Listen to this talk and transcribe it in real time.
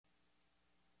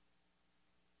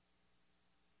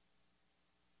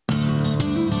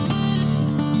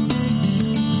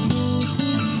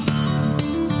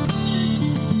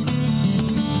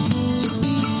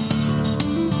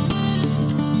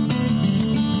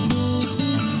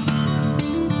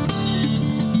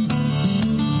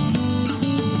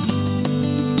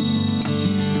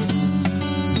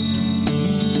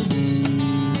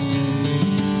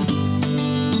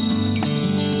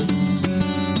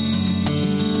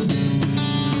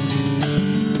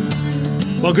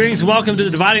Well, greetings and welcome to the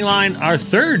Dividing Line, our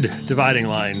third Dividing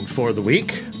Line for the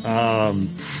week.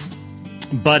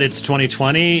 But it's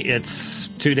 2020. It's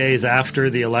 2 days after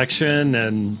the election,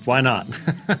 and why not?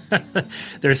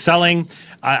 They're selling.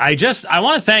 I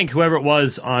want to thank whoever it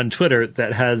was on Twitter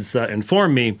that has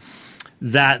informed me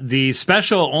that the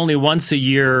special only once a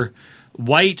year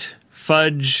white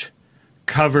fudge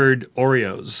covered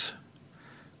Oreos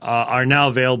are now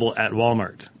available at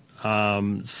Walmart.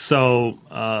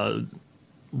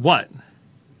 What?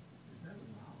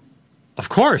 Of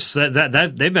course,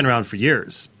 that they've been around for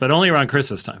years, but only around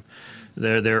Christmas time.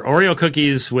 They're Oreo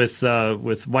cookies with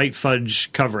white fudge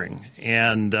covering,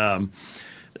 and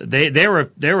they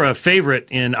were a favorite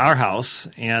in our house,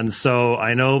 and so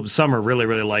I know Summer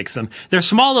really likes them. They're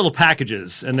small little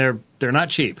packages, and they're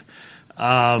not cheap,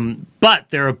 but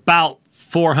they're about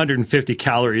 450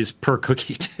 calories per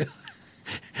cookie too.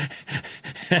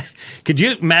 Could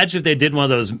you imagine if they did one of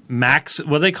those Max,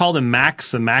 what do they call them,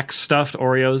 the Max stuffed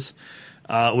Oreos?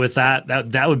 With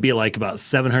that would be like about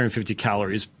 750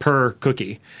 calories per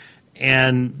cookie.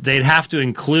 And they'd have to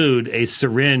include a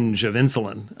syringe of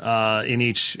insulin in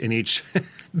each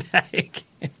bag.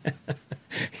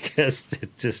 Because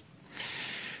it just,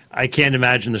 I can't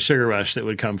imagine the sugar rush that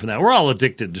would come from that. We're all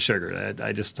addicted to sugar.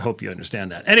 I just hope you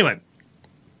understand that. Anyway.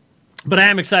 But I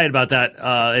am excited about that.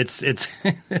 It's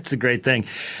it's a great thing.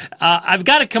 I've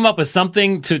got to come up with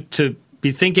something to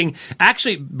be thinking.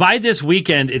 Actually, by this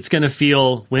weekend, it's going to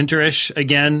feel winterish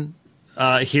again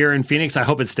here in Phoenix. I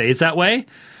hope it stays that way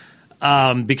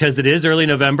because it is early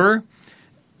November,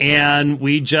 and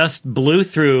we just blew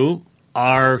through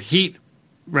our heat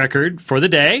record for the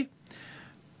day.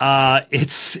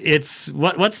 It's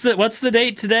what's the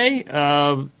date today?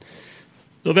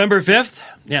 November 5th.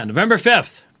 Yeah, November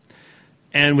 5th.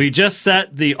 And we just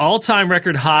set the all-time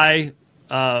record high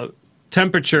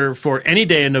temperature for any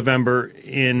day in November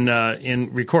in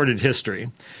recorded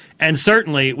history. And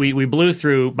certainly we blew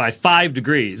through by 5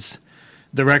 degrees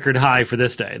the record high for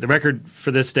this day. The record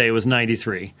for this day was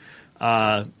 93.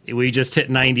 We just hit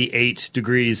 98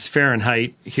 degrees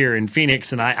Fahrenheit here in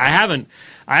Phoenix, and I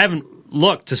haven't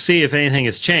looked to see if anything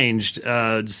has changed,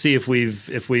 to see if we've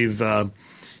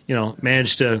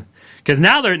managed to. Because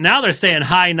now they're saying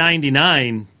high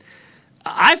 99.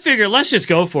 I figure let's just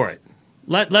go for it.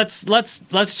 Let's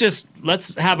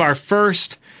have our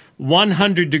first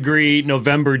 100-degree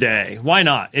November day. Why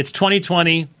not? It's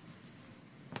 2020.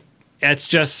 It's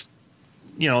just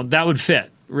that would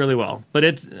fit really well. But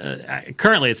it's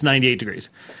currently it's 98 degrees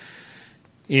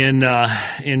in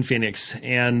Phoenix,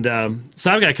 and so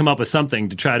I've got to come up with something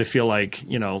to try to feel like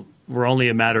we're only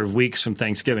a matter of weeks from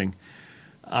Thanksgiving.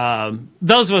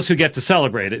 Those of us who get to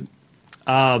celebrate it,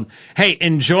 hey,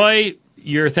 enjoy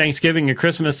your Thanksgiving and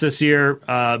Christmas this year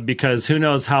because who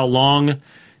knows how long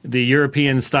the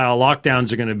European-style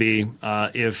lockdowns are going to be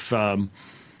if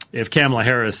Kamala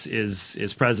Harris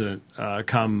is president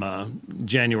come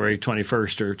January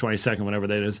 21st or 22nd, whatever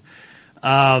that is.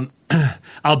 I'll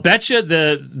bet you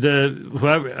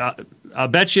I'll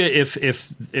bet you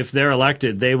if they're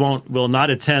elected, they will not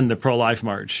attend the pro-life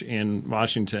march in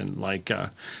Washington like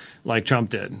Trump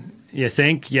did. You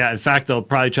think? Yeah. In fact, they'll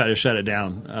probably try to shut it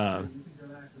down.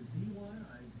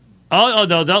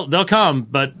 No, they'll come,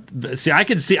 but see, I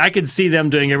could see them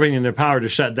doing everything in their power to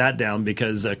shut that down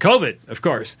because COVID, of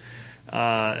course,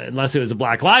 unless it was a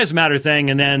Black Lives Matter thing,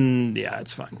 and then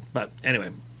it's fine. But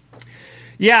anyway.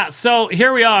 Yeah, so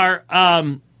here we are.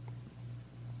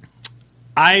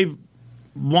 I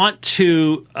want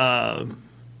to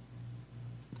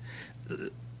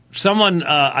someone,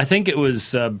 I think it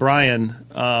was Brian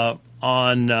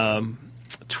on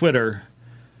Twitter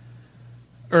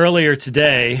earlier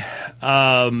today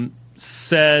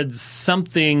said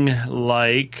something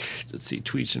like, let's see,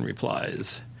 tweets and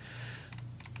replies.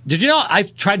 Did you know I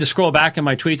tried to scroll back in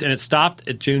my tweets and it stopped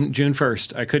at June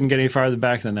 1st. I couldn't get any farther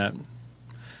back than that.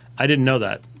 I didn't know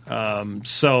that.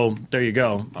 So there you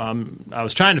go. I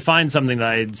was trying to find something that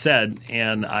I had said,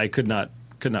 and I could not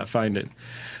find it.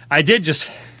 I did just.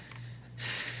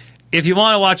 If you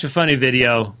want to watch a funny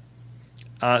video,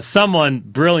 someone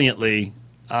brilliantly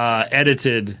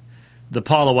edited the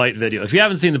Paula White video. If you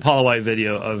haven't seen the Paula White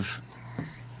video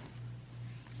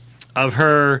of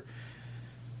her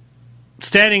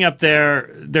standing up there,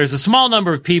 there's a small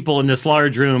number of people in this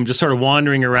large room just sort of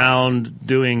wandering around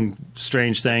doing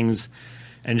strange things.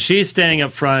 And she's standing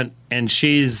up front, and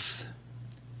she's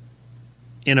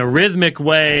in a rhythmic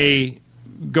way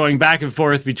going back and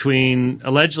forth between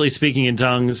allegedly speaking in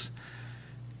tongues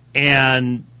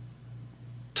and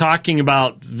talking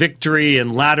about victory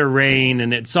and latter rain,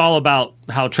 and it's all about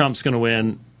how Trump's going to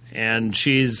win. And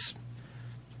she's,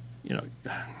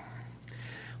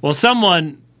 Well,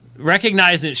 someone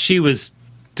recognizing that she was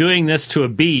doing this to a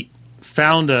beat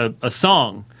found a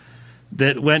song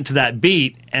that went to that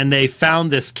beat, and they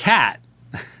found this cat.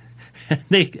 And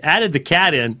they added the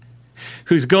cat in,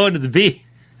 who's going to the beat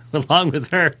along with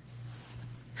her.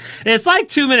 And it's like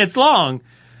 2 minutes long,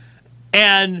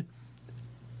 and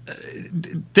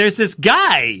there's this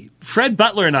guy, Fred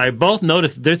Butler and I both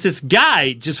noticed, there's this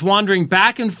guy just wandering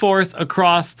back and forth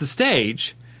across the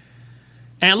stage,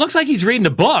 and it looks like he's reading a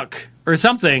book or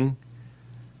something.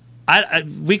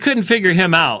 We couldn't figure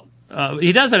him out.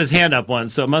 He does have his hand up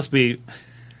once, so it must be...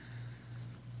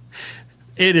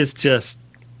 It is just...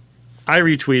 I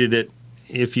retweeted it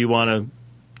if you want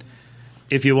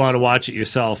to watch it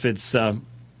yourself. It's...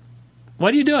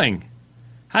 what are you doing?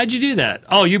 How'd you do that?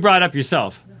 Oh, you brought it up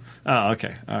yourself. Oh,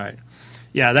 okay. All right.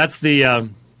 Yeah, that's the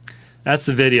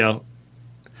video.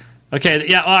 Okay,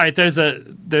 yeah, all right. There's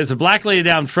a black lady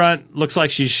down front. Looks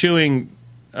like she's shooing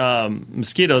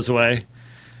mosquitoes away.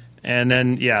 And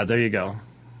then, yeah, there you go.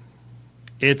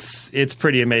 It's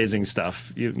pretty amazing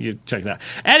stuff. You check that out.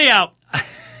 Anyhow,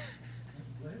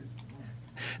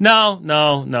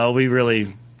 no, we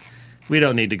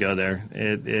don't need to go there.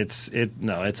 It's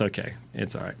okay.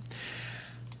 It's all right.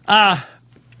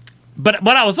 But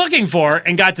what I was looking for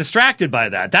and got distracted by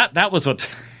that was what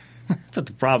that's what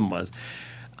the problem was.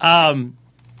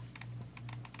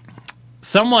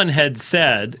 Someone had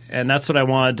said, and that's what I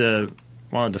wanted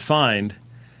to find.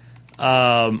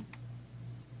 There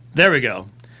we go.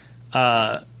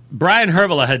 Brian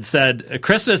Hervela had said,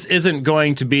 Christmas isn't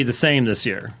going to be the same this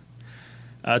year.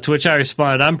 To which I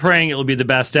responded, I'm praying it will be the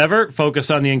best ever,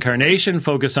 focused on the Incarnation,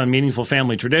 focused on meaningful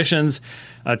family traditions,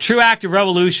 a true act of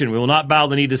revolution. We will not bow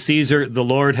the knee to Caesar. The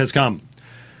Lord has come.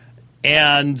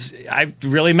 And I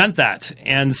really meant that.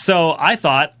 And so I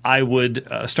thought I would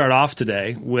start off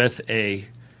today with a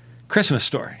Christmas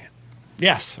story.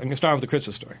 Yes, I'm going to start with a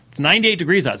Christmas story. It's 98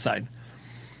 degrees outside.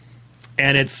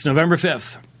 And it's November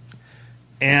 5th.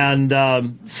 And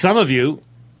some of you,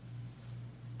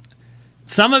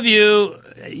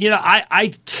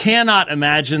 I cannot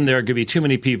imagine there are going to be too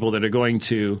many people that are going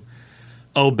to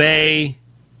obey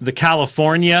the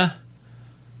California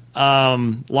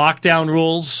lockdown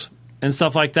rules and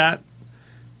stuff like that.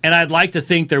 And I'd like to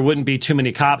think there wouldn't be too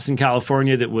many cops in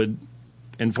California that would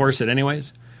enforce it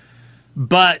anyways.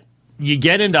 But you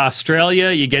get into Australia,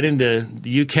 you get into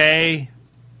the UK,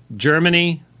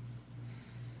 Germany.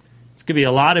 It's going to be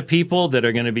a lot of people that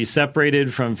are going to be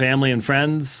separated from family and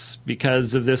friends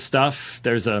because of this stuff.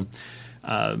 There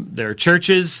are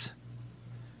churches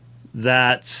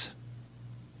that,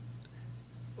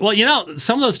 well,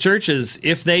 some of those churches,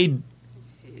 if they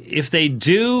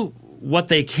do what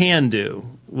they can do,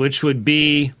 which would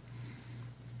be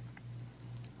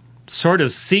sort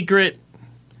of secret,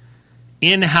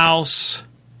 in-house,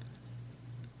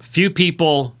 few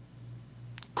people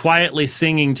quietly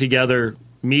singing together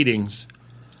meetings,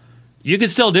 you can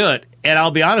still do it. And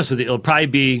I'll be honest with you, it'll probably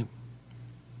be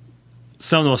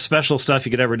some of the most special stuff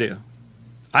you could ever do.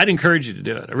 I'd encourage you to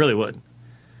do it. I really would.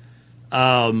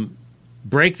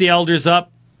 Break the elders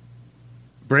up.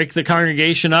 Break the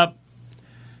congregation up.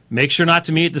 Make sure not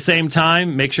to meet at the same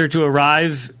time. Make sure to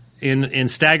arrive in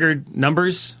staggered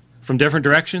numbers from different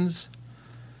directions.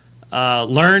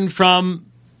 Learn from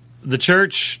the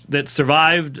church that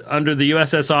survived under the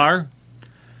USSR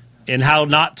and how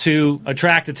not to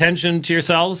attract attention to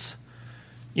yourselves.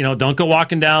 Don't go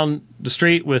walking down the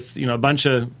street with, a bunch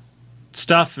of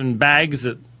stuff and bags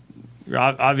that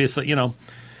obviously,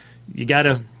 you got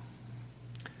to,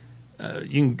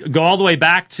 you can go all the way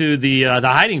back to the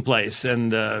hiding place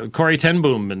and Corrie ten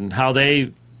Boom and how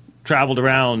they traveled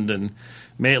around and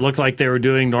made it look like they were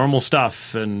doing normal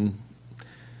stuff and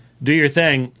do your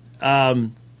thing. But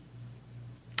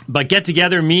get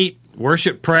together, meet,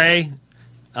 worship, pray.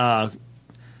 And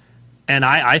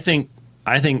I think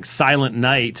Silent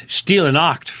Night, Stille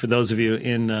Nacht, for those of you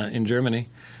in Germany,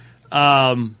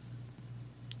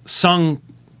 sung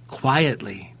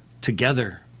quietly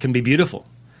together can be beautiful,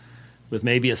 with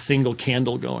maybe a single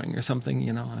candle going or something.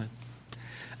 I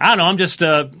don't know. I'm just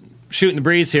shooting the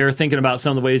breeze here, thinking about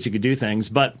some of the ways you could do things,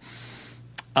 but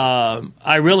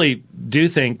I really do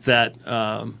think that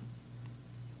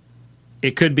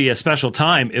it could be a special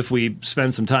time if we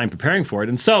spend some time preparing for it.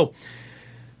 And so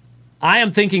I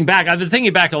am thinking back. I've been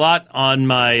thinking back a lot on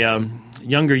my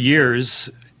younger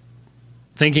years,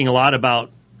 thinking a lot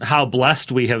about how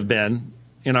blessed we have been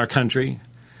in our country.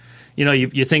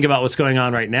 You think about what's going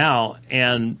on right now,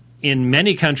 and in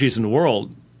many countries in the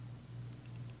world,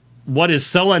 what is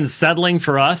so unsettling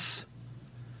for us,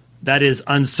 that is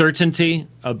uncertainty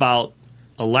about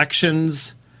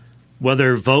elections,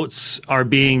 whether votes are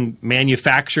being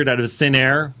manufactured out of thin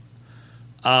air,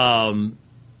 that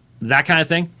kind of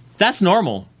thing. That's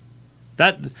normal.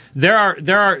 That there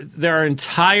are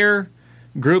entire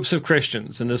groups of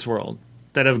Christians in this world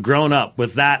that have grown up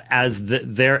with that as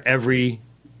their every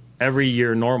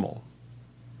year normal.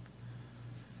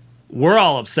 We're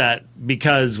all upset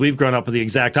because we've grown up with the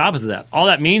exact opposite of that. All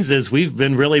that means is we've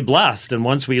been really blessed, and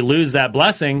once we lose that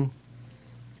blessing,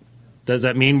 does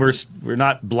that mean we're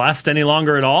not blessed any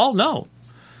longer at all? No.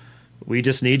 We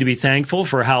just need to be thankful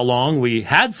for how long we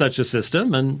had such a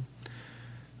system and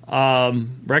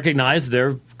recognize there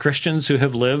are Christians who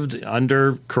have lived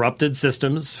under corrupted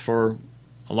systems for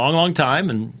a long, long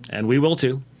time, and we will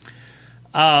too.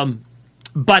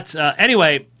 But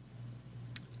anyway,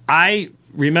 I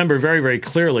remember very, very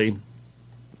clearly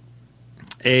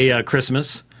a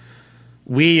Christmas.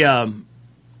 We,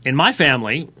 in my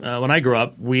family, when I grew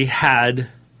up, we had,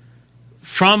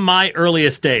 from my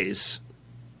earliest days,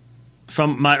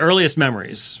 from my earliest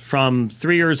memories, from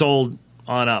 3 years old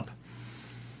on up,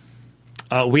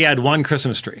 we had one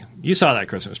Christmas tree. You saw that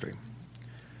Christmas tree.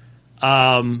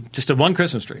 Just a one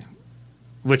Christmas tree,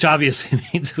 which obviously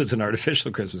means it was an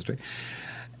artificial Christmas tree.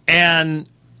 And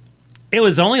it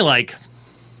was only like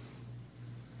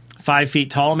 5 feet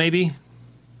tall, maybe.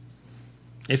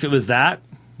 If it was that,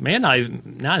 now I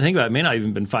think about it, it may not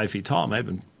even been 5 feet tall. It might have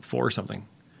been 4 or something.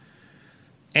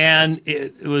 And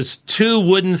it was 2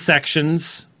 wooden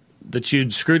sections that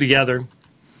you'd screw together.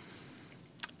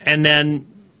 And then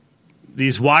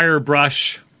these wire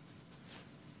brush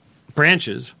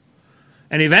branches.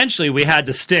 And eventually we had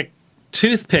to stick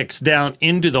toothpicks down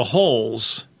into the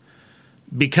holes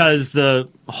because the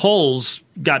holes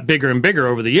got bigger and bigger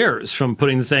over the years from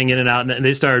putting the thing in and out, and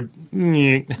they started so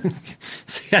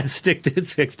you had to stick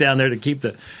toothpicks down there to keep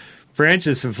the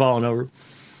branches from falling over.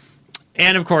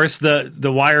 And of course the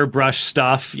wire brush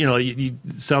stuff,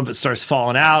 some of it starts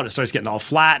falling out, it starts getting all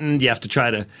flattened. You have to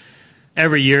try to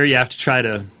every year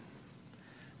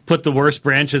put the worst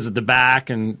branches at the back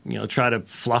and try to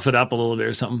fluff it up a little bit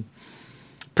or something.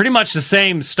 Pretty much the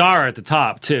same star at the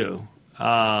top too.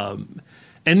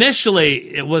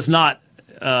 Initially, it was not.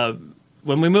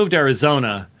 When we moved to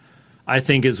Arizona, I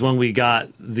think is when we got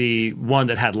the one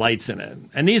that had lights in it.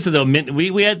 And these are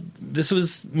we had. This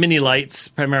was mini lights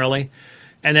primarily,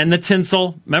 and then the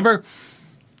tinsel. Remember,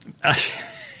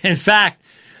 in fact,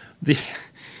 the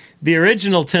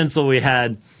original tinsel we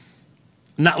had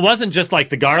wasn't just like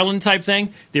the garland type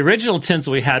thing. The original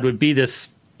tinsel we had would be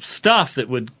this stuff that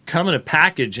would come in a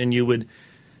package, and you would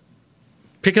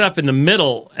pick it up in the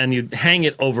middle and you'd hang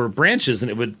it over branches and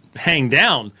it would hang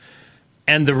down.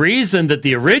 And the reason that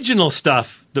the original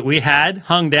stuff that we had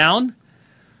hung down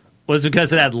was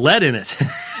because it had lead in it.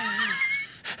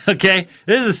 Okay?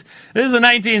 This is the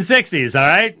 1960s, all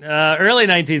right? Early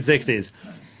 1960s.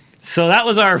 So that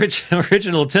was our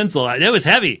original tinsel. It was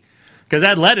heavy because it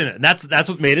had lead in it. And that's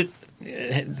what made it.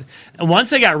 And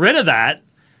once they got rid of that,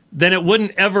 then it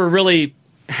wouldn't ever really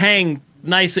hang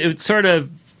nice. It would sort of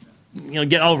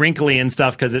get all wrinkly and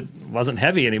stuff because it wasn't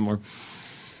heavy anymore.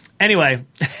 Anyway,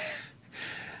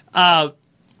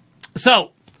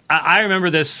 so I remember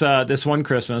this one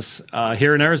Christmas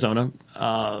here in Arizona.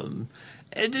 I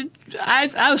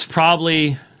was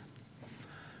probably,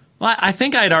 I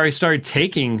think I had already started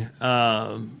taking.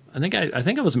 I think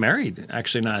I was married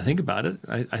actually. Now I think about it,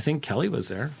 I think Kelly was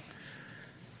there.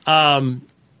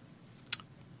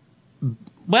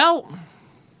 Well,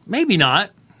 maybe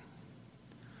not.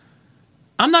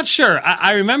 I'm not sure.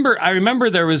 I remember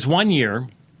there was one year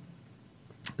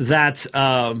that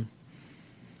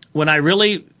when I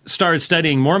really started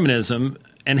studying Mormonism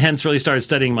and hence really started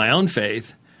studying my own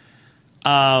faith,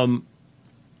 I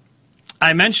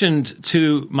mentioned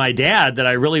to my dad that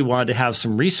I really wanted to have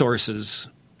some resources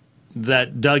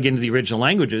that dug into the original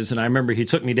languages, and I remember he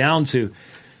took me down to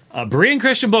a Berean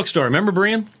Christian bookstore. Remember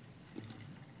Berean?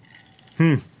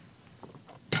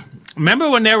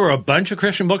 Remember when there were a bunch of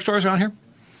Christian bookstores around here?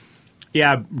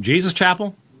 Yeah, Jesus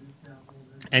Chapel,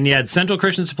 and you had Central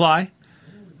Christian Supply.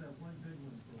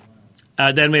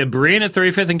 Then we had Berean at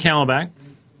 35th and Camelback.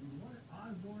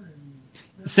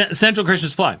 Central Christian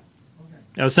Supply.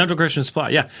 That was Central Christian Supply.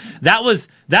 Yeah, that was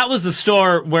the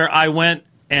store where I went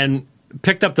and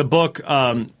picked up the book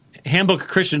Handbook of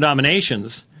Christian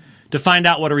Denominations to find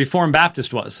out what a Reformed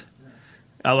Baptist was.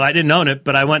 I didn't own it,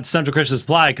 but I went to Central Christian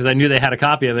Supply because I knew they had a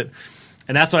copy of it.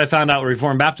 And that's what I found out what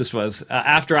Reformed Baptist was.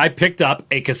 After I picked up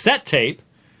a cassette tape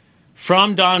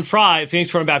from Don Fry at Phoenix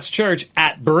Reformed Baptist Church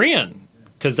at Berean,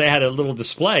 because they had a little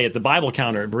display at the Bible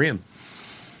counter at Berean.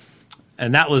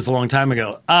 And that was a long time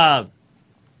ago.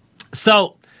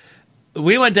 So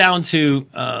we went down to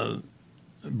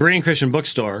Berean Christian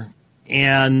Bookstore,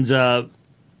 and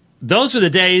those were the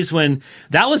days when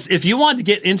that was, if you wanted to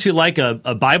get into like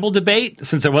a Bible debate,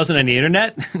 since there wasn't any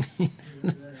internet,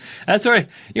 that's where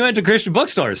you went to Christian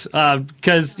bookstores,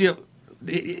 because you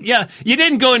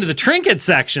didn't go into the trinket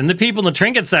section. The people in the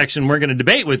trinket section weren't going to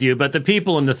debate with you, but the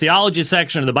people in the theology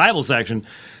section or the Bible section,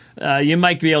 you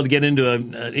might be able to get into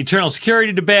an eternal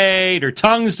security debate or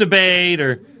tongues debate.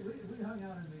 Or we hung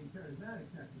out in the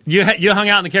charismatic section. You hung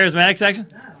out in the charismatic section?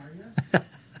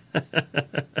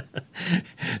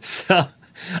 So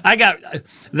I got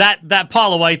that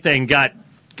Paula White thing got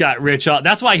Rich.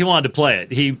 That's why he wanted to play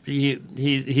it.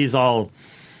 He's all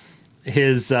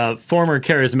his former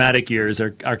charismatic years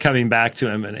are coming back to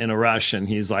him in a rush, and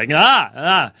he's like,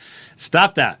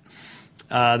 stop that.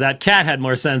 That cat had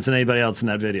more sense than anybody else in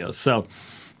that video. So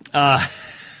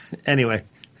anyway,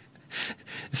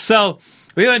 so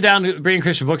we went down to Berean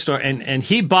Christian Bookstore, and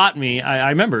he bought me. I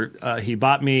remember he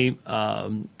bought me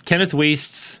Kenneth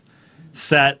Wiest's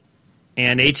set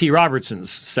and A.T. Robertson's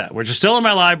set, which are still in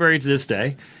my library to this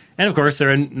day. And of course,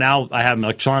 now I have them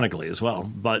electronically as well.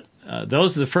 But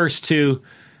those are the first two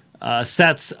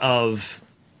sets of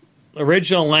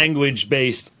original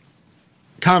language-based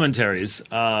commentaries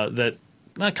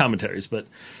not commentaries, but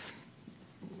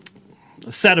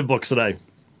a set of books that I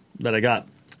got.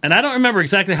 And I don't remember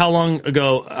exactly how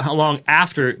long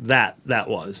after that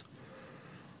was.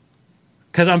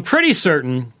 Because I'm pretty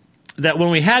certain that when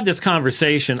we had this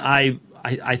conversation, I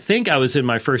think I was in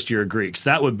my first year of Greek. So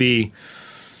that would be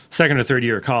second or third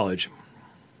year of college.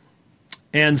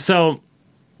 And so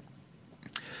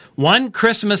one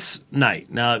Christmas night,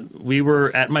 now we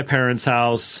were at my parents'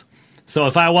 house. So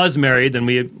if I was married, then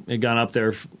we had gone up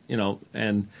there,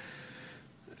 and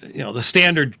the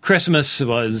standard Christmas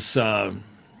was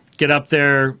get up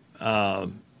there.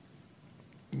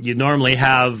 You'd normally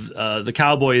have the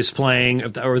Cowboys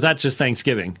playing, or was that just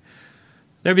Thanksgiving?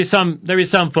 There'd be some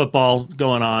football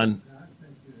going on,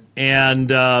 and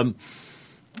the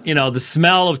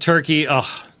smell of turkey.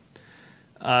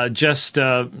 Just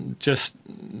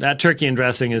that turkey and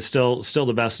dressing is still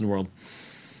the best in the world.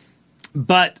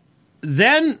 But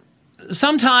then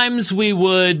sometimes we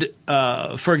would,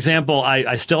 for example,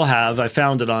 I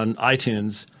found it on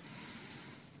iTunes.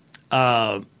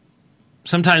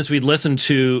 Sometimes we'd listen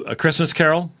to a Christmas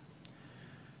carol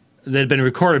that had been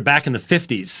recorded back in the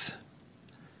 50s.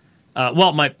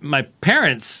 My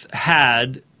parents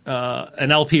had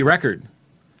an LP record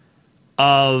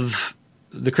of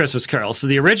the Christmas carol. So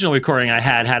the original recording I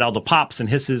had all the pops and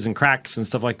hisses and cracks and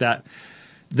stuff like that.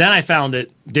 Then I found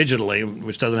it digitally,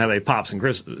 which doesn't have any pops and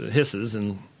hisses,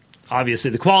 and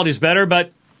obviously the quality's better,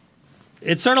 but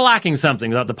it's sort of lacking something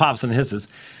without the pops and hisses.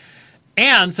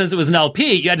 And since it was an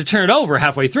LP, you had to turn it over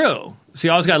halfway through. So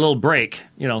you always got a little break,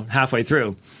 halfway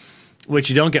through, which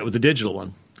you don't get with the digital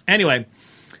one. Anyway,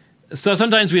 so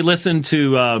sometimes we listen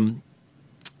to,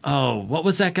 what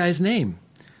was that guy's name?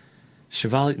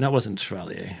 Chevalier? That wasn't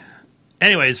Chevalier.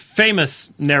 Anyways, famous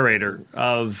narrator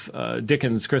of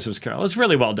Dickens' Christmas Carol. It was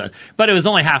really well done. But it was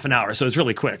only half an hour, so it was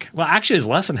really quick. Well, actually, it was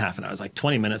less than half an hour. It was like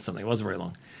 20 minutes something. It wasn't very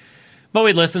long. But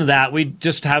we'd listen to that. We'd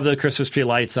just have the Christmas tree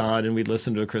lights on, and we'd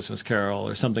listen to a Christmas Carol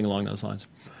or something along those lines.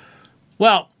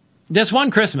 Well, this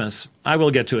one Christmas, I will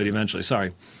get to it eventually,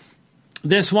 sorry.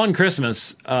 This one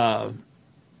Christmas, I'm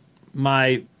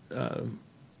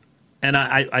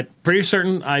pretty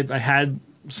certain I had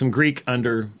some Greek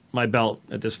under my belt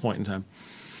at this point in time.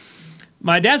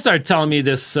 My dad started telling me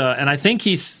this, and I think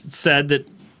he said that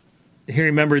he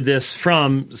remembered this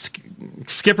from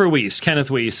Skipper Wiest, Kenneth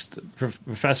Wiest,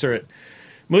 professor at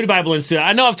Moody Bible Institute.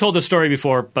 I know I've told this story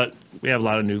before, but we have a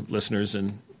lot of new listeners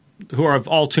and who are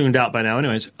all tuned out by now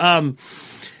anyways. Kenneth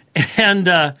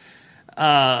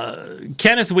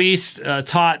Wiest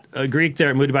taught Greek there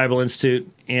at Moody Bible Institute,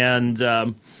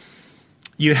 and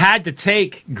you had to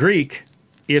take Greek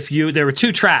there were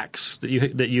two tracks that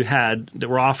you had that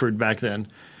were offered back then.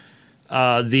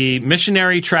 The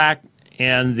missionary track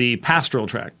and the pastoral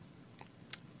track.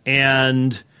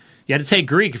 And you had to take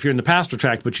Greek if you're in the pastoral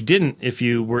track, but you didn't if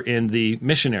you were in the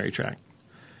missionary track.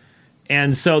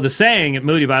 And so the saying at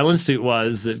Moody Bible Institute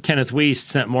was that Kenneth Wiest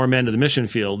sent more men to the mission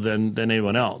field than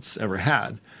anyone else ever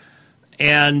had.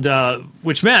 And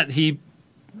which meant he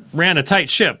ran a tight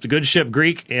ship, the good ship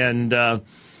Greek, and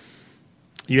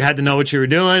you had to know what you were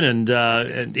doing. And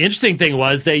the interesting thing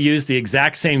was they used the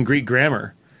exact same Greek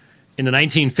grammar in the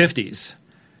 1950s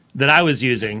that I was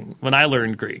using when I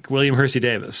learned Greek. William Hersey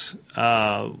Davis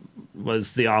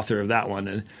was the author of that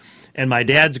one. And my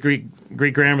dad's Greek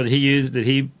grammar that he used, that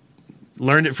he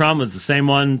learned it from, was the same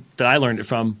one that I learned it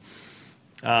from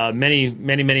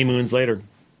many moons later.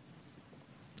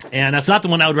 And that's not the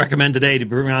one I would recommend today, to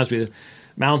be honest with you.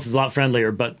 Mounts is a lot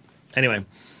friendlier, but anyway.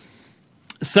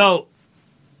 So,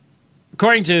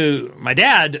 according to my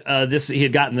dad, he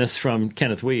had gotten this from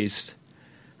Kenneth Wiest,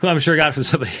 who I'm sure got it from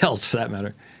somebody else, for that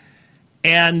matter.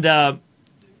 And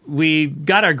we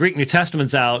got our Greek New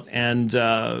Testaments out,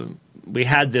 and we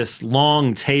had this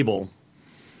long table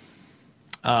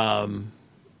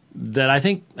that I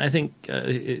think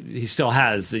he still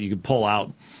has, that you could pull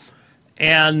out.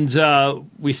 And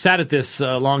we sat at this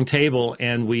long table,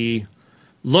 and we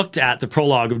looked at the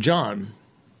Prologue of John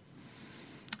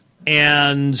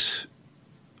and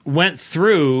went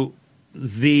through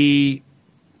the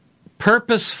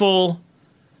purposeful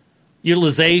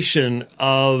utilization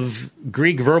of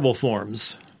Greek verbal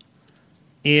forms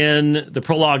in the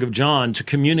Prologue of John to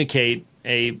communicate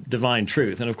a divine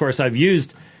truth. And, of course, I've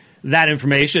used that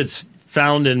information. It's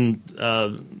found in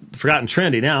Forgotten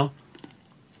Trinity now,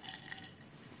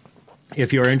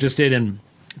 if you're interested in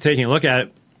taking a look at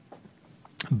it.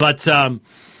 But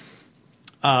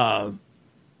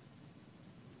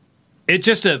it's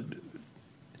just the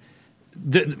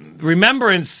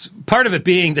remembrance, part of it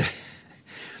being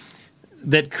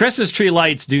that Christmas tree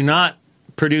lights do not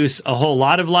produce a whole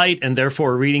lot of light, and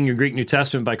therefore reading your Greek New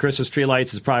Testament by Christmas tree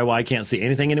lights is probably why I can't see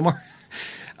anything anymore.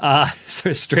 Sort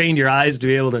of strained your eyes to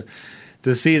be able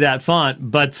to see that font.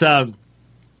 But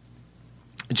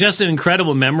just an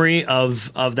incredible memory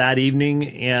of that evening,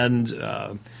 and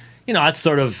that's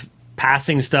sort of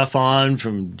passing stuff on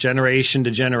from generation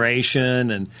to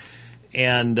generation, and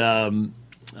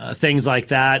things like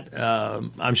that.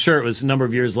 I'm sure it was a number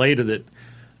of years later that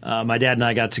my dad and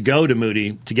I got to go to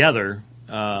Moody together.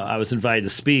 I was invited to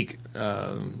speak,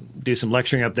 do some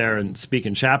lecturing up there, and speak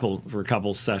in chapel for a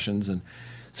couple sessions, and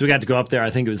so we got to go up there. I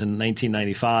think it was in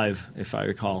 1995, if I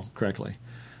recall correctly.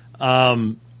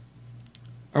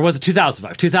 Or was it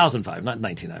 2005? 2005, not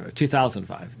 1995.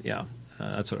 2005, yeah.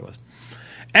 That's what it was.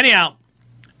 Anyhow,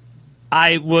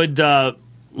 I would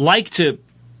like to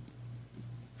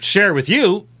share with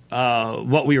you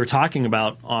what we were talking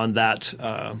about on that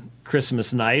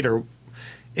Christmas night, or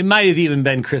it might have even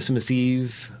been Christmas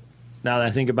Eve, now that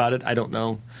I think about it. I don't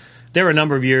know. There were a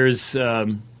number of years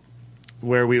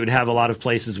where we would have a lot of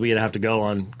places we'd have to go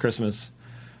on Christmas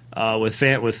with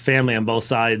family on both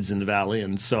sides in the valley,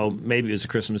 and so maybe it was a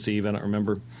Christmas Eve, I don't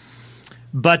remember.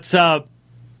 But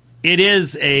it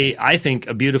is, I think,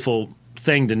 a beautiful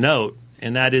thing to note,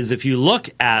 and that is if you look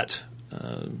at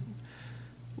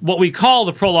what we call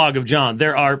the Prologue of John,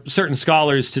 there are certain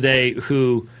scholars today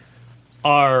who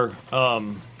are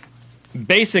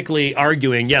basically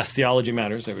arguing, yes, theology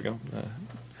matters, there we go,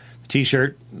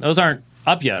 T-shirt, those aren't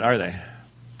up yet, are they?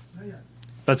 Not yet.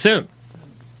 But soon.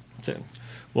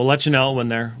 We'll let you know when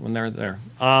they're there.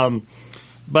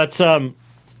 But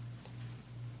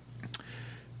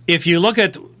if you look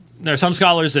at, there are some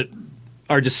scholars that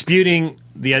are disputing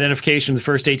the identification of the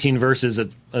first 18 verses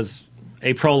as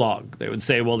a prologue. They would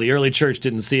say, well, the early church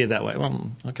didn't see it that way.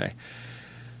 Well, okay.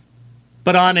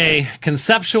 But on a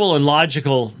conceptual and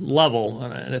logical level,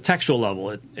 on a textual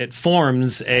level, it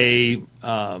forms a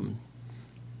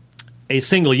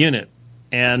single unit.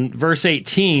 And verse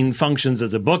 18 functions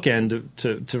as a bookend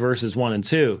to verses 1 and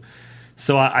 2.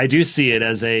 So I do see it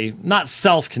as not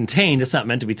self-contained. It's not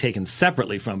meant to be taken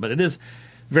separately from, but it is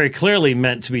very clearly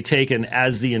meant to be taken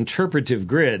as the interpretive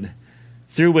grid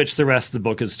through which the rest of the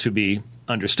book is to be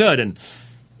understood. And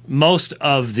most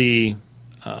of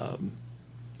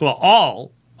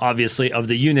all, obviously, of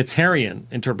the Unitarian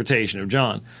interpretation of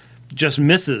John just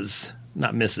rejects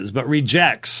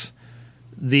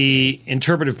the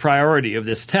interpretive priority of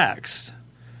this text.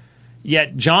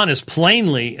 Yet John is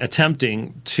plainly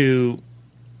attempting to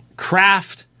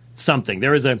craft something.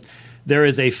 There is a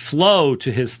flow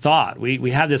to his thought.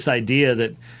 We have this idea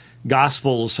that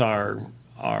Gospels are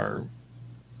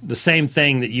the same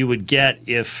thing that you would get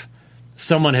if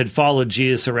someone had followed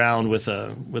Jesus around with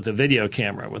a video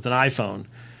camera, with an iPhone,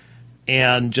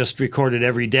 and just recorded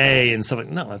every day and stuff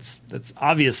like. No, that's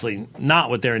obviously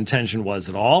not what their intention was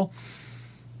at all.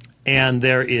 And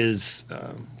there is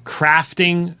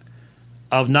crafting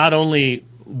of not only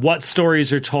what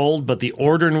stories are told, but the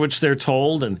order in which they're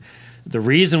told, and the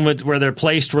reason where they're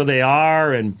placed where they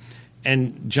are, and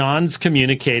John's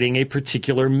communicating a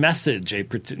particular message.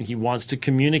 He wants to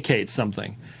communicate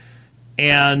something.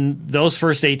 And those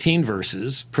first 18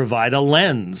 verses provide a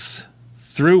lens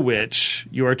through which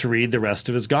you are to read the rest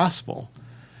of his gospel.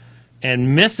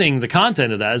 And missing the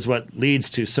content of that is what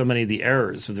leads to so many of the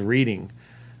errors of the reading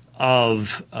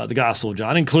of the Gospel of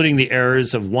John, including the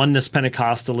errors of oneness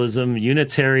Pentecostalism,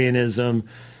 Unitarianism,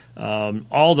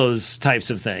 all those types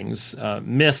of things,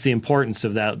 miss the importance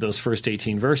of those first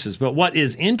 18 verses. But what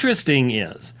is interesting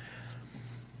is,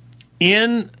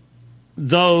 in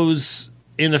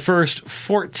the first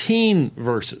 14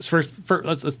 verses,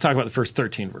 let's talk about the first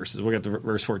 13 verses. We'll get to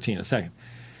verse 14 in a second.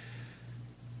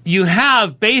 You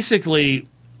have basically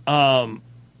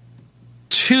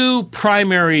two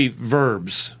primary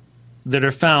verbs that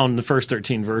are found in the first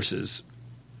 13 verses,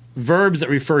 verbs that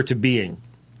refer to being.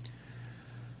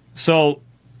 So,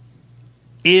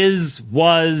 is,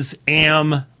 was,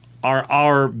 am are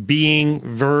our being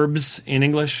verbs in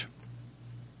English.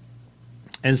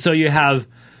 And so you have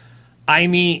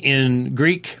eimi in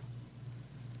Greek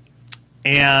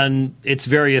and its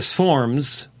various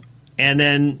forms. And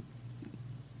then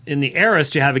in the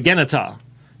aorist, you have agenita,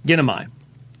 genomai.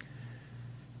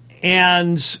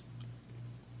 And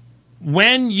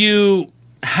when you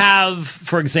have,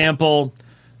 for example,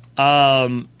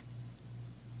 in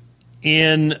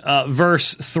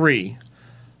verse 3,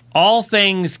 all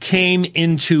things came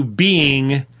into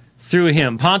being through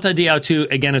him. Panta diautu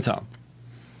agenita.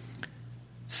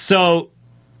 So,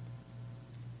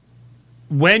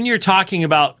 when you're talking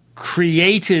about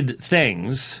created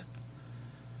things,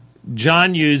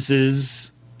 John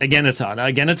uses agenita. Now,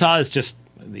 agenita is just,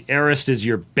 the aorist is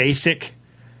your basic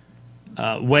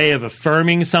way of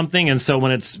affirming something, and so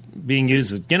when it's being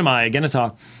used with genomai,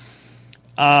 agenita,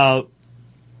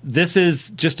 this is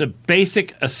just a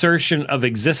basic assertion of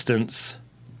existence,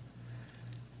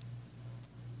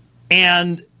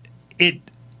 and it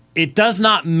does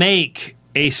not make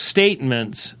a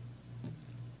statement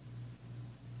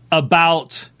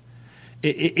about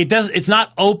it's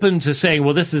not open to saying,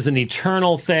 well, this is an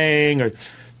eternal thing, or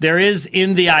there is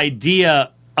in the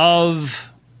idea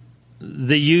of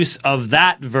the use of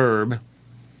that verb,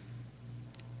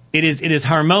 it is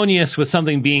harmonious with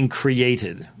something being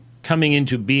created, coming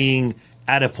into being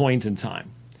at a point in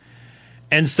time.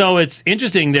 And so it's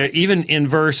interesting that even in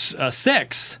verse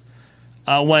 6,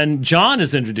 when John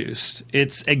is introduced,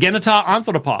 it's agenita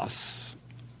anthropos,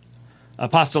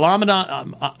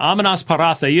 apostolamenos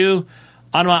paratheou,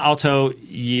 anima auto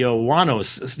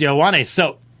Ioannes.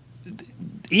 So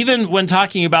even when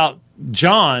talking about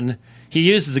John, he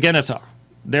uses agenita.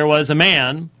 There was a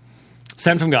man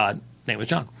sent from God, name was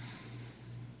John.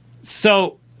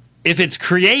 So if it's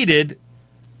created,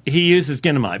 he uses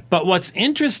genomai. But what's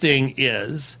interesting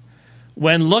is,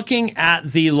 when looking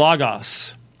at the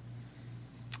logos,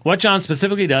 what John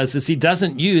specifically does is he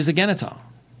doesn't use agenita.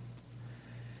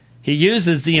 He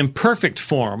uses the imperfect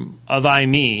form of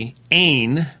eimi,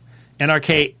 ein,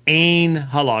 NRK ein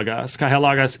halagos, kai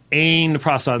halagos ein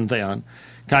prostantheon,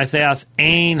 kai theos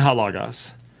ein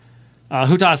halagos,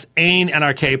 hutas ein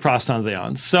NRK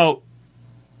prostantheon. So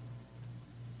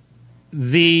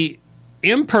the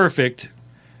imperfect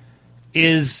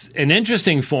is an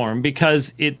interesting form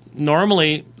because it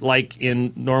normally, like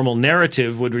in normal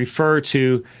narrative, would refer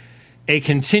to a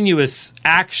continuous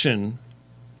action,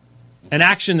 an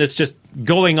action that's just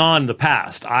going on in the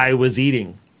past. I was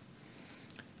eating.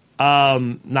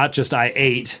 Not just I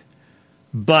ate,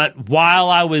 but while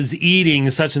I was eating,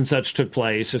 such and such took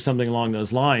place, or something along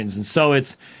those lines. And so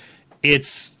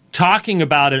it's talking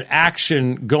about an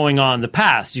action going on in the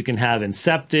past. You can have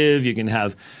inceptive, you can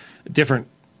have different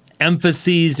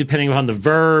emphases depending upon the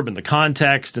verb and the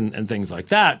context and things like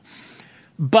that.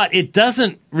 But it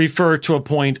doesn't refer to a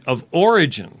point of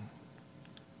origin.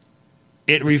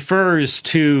 It refers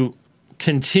to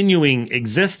continuing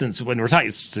existence. When we're talking,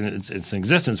 it's an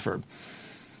existence verb.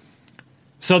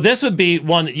 So this would be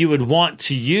one that you would want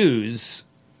to use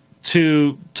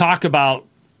to talk about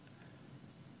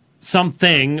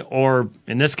something, or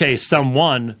in this case,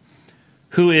 someone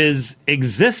who is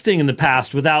existing in the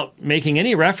past without making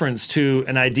any reference to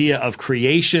an idea of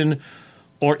creation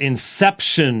or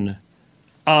inception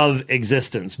of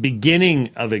existence,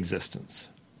 beginning of existence.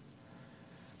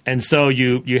 And so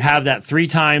you have that three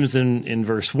times in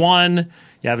verse 1,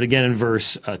 you have it again in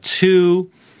verse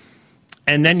 2,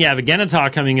 and then you have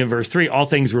agenita coming in verse 3. All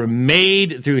things were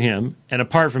made through him, and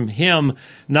apart from him,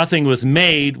 nothing was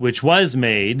made which was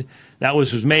made. That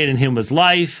which was made in him was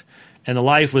life, and the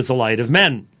life was the light of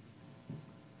men.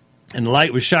 And the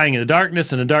light was shining in the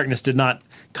darkness, and the darkness did not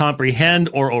comprehend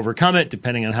or overcome it,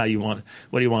 depending on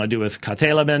what you want to do with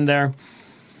katelaben there.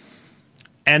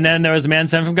 And then there was a man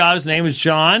sent from God, his name was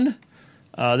John.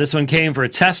 This one came for a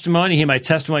testimony. He might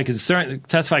testify concerning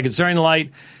the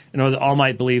light, in order that all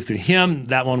might believe through him.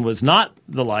 That one was not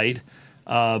the light,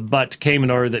 but came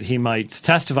in order that he might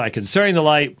testify concerning the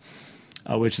light,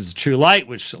 which is the true light,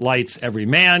 which lights every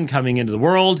man coming into the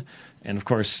world. And of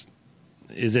course,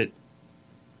 is it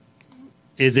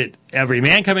Is it every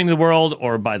man coming to the world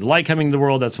or by the light coming to the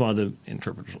world? That's one of the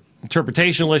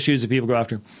interpretational issues that people go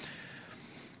after.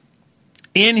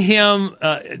 In him,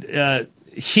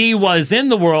 he was in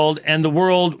the world, and the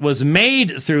world was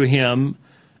made through him,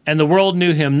 and the world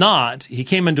knew him not. He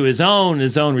came into his own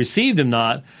received him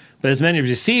not. But as many as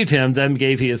received him, them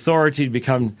gave he authority to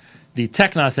become the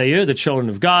teknotheou, the children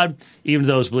of God, even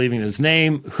those believing in his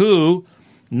name, who,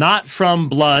 not from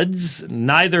bloods,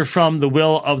 neither from the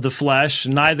will of the flesh,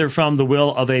 neither from the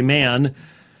will of a man,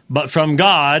 but from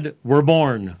God were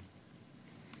born.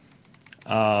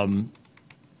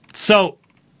 So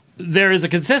there is a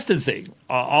consistency.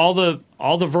 All the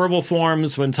verbal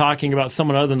forms when talking about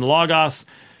someone other than the Logos,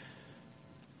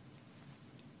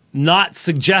 not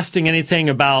suggesting anything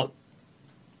about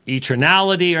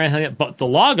eternality or anything, but the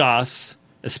Logos,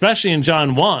 especially in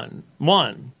John 1,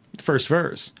 the first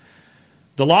verse,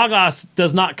 the Logos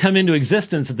does not come into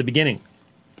existence at the beginning.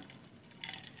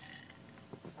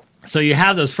 So you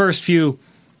have those first few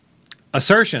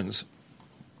assertions.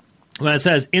 When it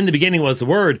says, in the beginning was the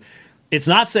Word, it's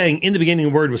not saying in the beginning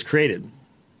the Word was created.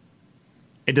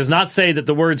 It does not say that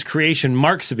the Word's creation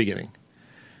marks the beginning.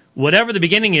 Whatever the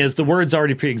beginning is, the Word's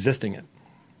already pre-existing it.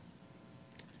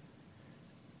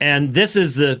 And this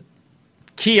is the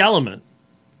key element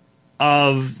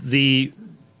of the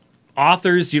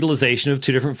author's utilization of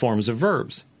two different forms of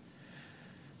verbs.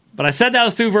 But I said that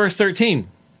was through verse 13,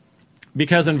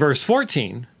 because in verse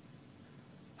 14,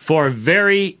 for a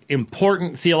very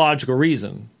important theological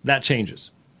reason, that changes.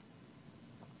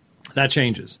 That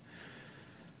changes.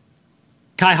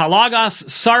 Kai halagos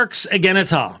sarx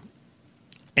egenita,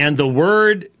 and the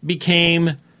Word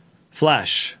became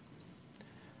flesh,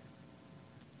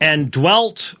 and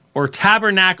dwelt or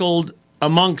tabernacled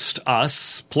amongst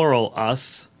us, plural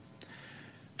us,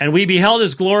 and we beheld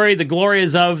his glory. The glory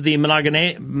is of the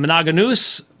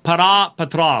monogenes para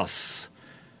patros,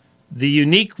 the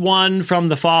unique one from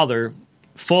the Father,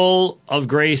 full of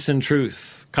grace and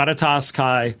truth. Karatas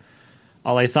kai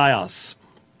alethaios.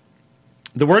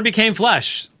 The Word became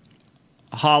flesh.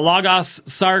 Ha logos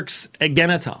sarx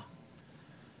egenita.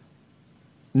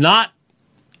 Not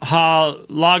ha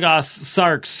logos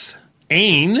sarx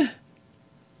ein.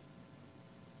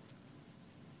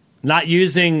 Not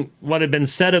using what had been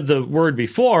said of the Word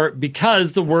before,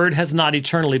 because the Word has not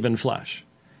eternally been flesh.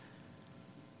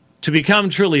 To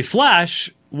become truly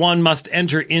flesh, one must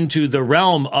enter into the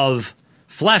realm of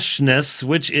fleshness,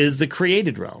 which is the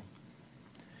created realm.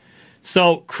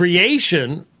 So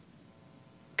creation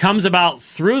comes about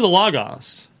through the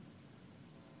Logos,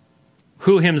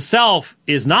 who himself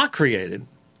is not created.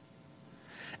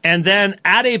 And then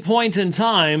at a point in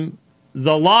time,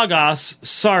 the Logos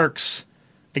sarx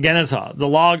egenita, the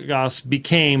Logos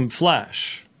became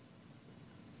flesh.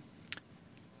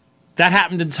 That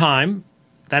happened in time.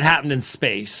 That happened in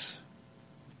space.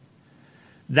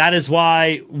 That is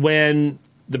why when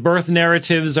the birth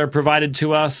narratives are provided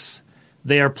to us,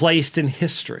 they are placed in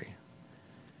history.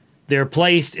 They are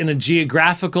placed in a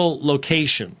geographical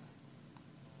location.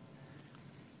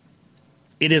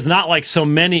 It is not like so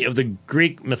many of the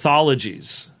Greek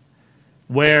mythologies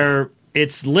where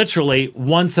it's literally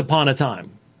once upon a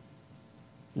time.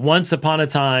 Once upon a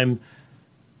time,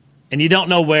 and you don't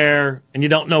know where, and you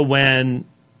don't know when,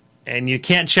 and you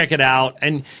can't check it out,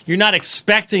 and you're not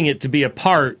expecting it to be a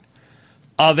part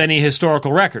of any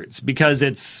historical records because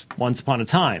it's once upon a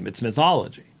time. It's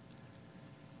mythology.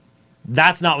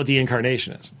 That's not what the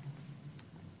Incarnation is.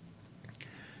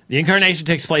 The Incarnation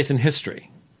takes place in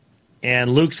history,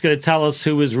 and Luke's going to tell us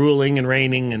who was ruling and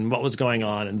reigning and what was going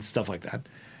on and stuff like that.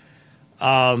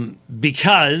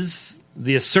 Because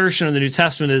the assertion of the New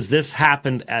Testament is this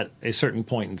happened at a certain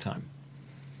point in time.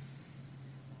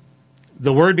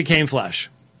 The Word became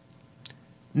flesh.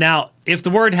 Now, if the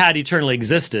Word had eternally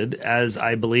existed, as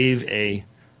I believe a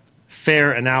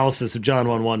fair analysis of John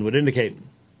 1:1 would indicate,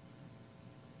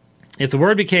 if the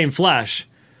Word became flesh,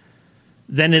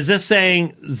 then is this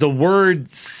saying the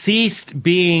Word ceased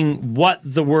being what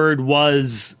the Word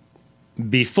was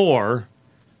before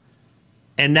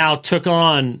and now took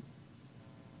on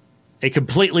a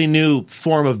completely new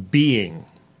form of being?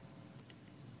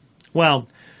 Well,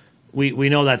 we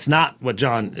know that's not what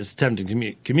John is attempting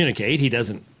to communicate. He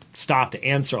doesn't stop to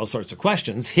answer all sorts of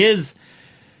questions. His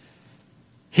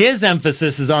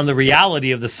emphasis is on the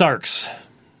reality of the sarx.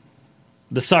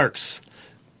 The sarx.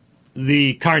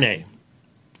 The carne.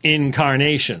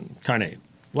 Incarnation. Carne.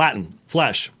 Latin.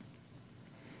 Flesh.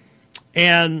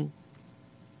 And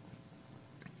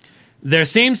there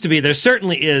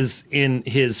certainly is in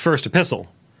his first epistle,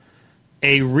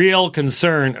 a real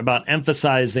concern about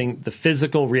emphasizing the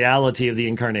physical reality of the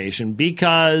incarnation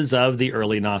because of the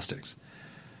early Gnostics.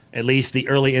 At least the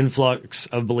early influx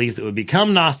of belief that would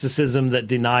become Gnosticism that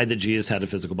denied that Jesus had a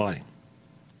physical body.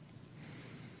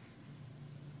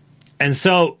 And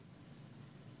so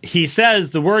he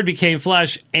says the Word became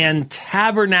flesh and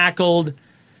tabernacled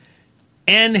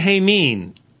en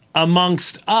hemin,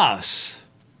 amongst us.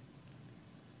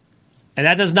 And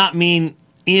that does not mean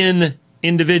in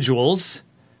individuals.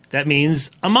 That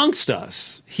means amongst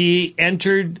us. He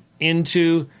entered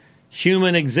into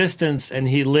human existence and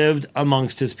he lived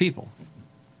amongst his people.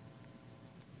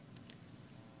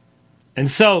 And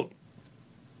so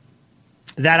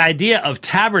that idea of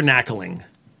tabernacling,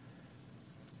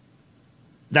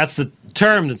 that's the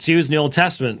term that's used in the Old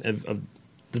Testament of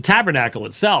the tabernacle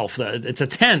itself. It's a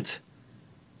tent.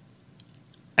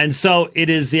 And so it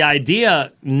is the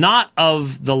idea not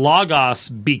of the Logos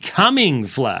becoming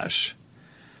flesh,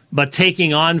 but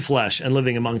taking on flesh and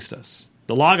living amongst us.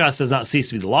 The Logos does not cease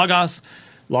to be the Logos.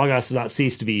 Logos does not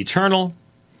cease to be eternal.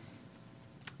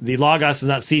 The Logos does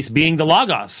not cease being the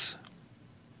Logos.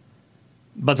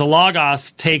 But the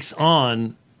Logos takes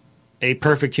on a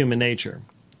perfect human nature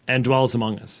and dwells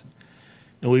among us.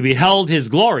 And we beheld his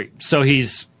glory. So he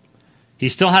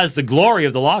still has the glory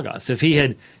of the Logos. If he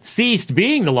had ceased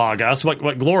being the Logos,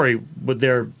 what glory would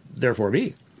there therefore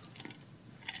be?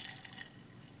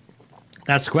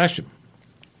 That's the question.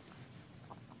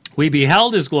 We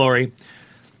beheld his glory,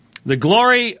 the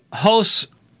glory hos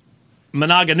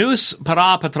monogenes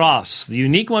para patros, the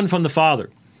unique one from the Father.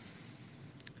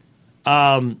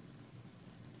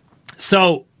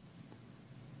 So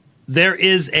there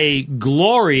is a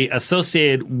glory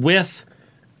associated with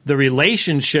the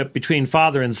relationship between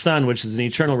Father and Son, which is an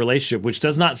eternal relationship, which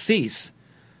does not cease.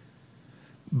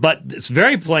 But it's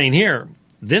very plain here.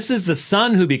 This is the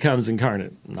Son who becomes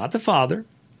incarnate, not the Father,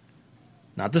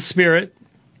 not the Spirit.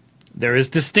 There is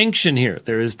distinction here.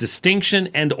 There is distinction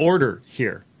and order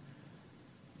here,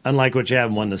 unlike what you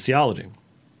have in oneness theology.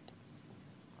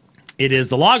 It is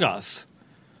the Logos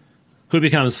who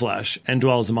becomes flesh and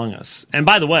dwells among us. And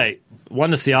by the way,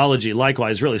 oneness theology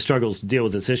likewise really struggles to deal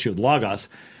with this issue of the Logos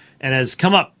and has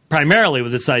come up primarily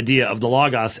with this idea of the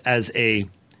Logos as a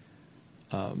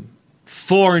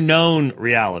foreknown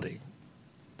reality,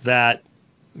 that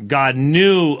God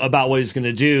knew about what he's going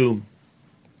to do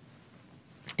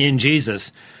in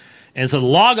Jesus. And so the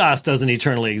Logos doesn't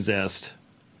eternally exist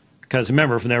because,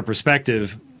 remember, from their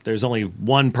perspective, there's only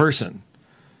one person.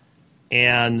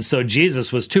 And so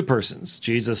Jesus was two persons.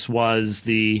 Jesus was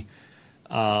the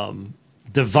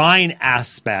divine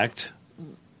aspect,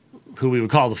 who we would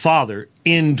call the Father,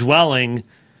 indwelling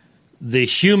the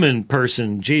human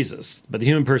person, Jesus. But the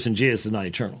human person, Jesus, is not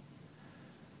eternal.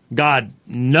 God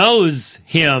knows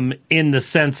him in the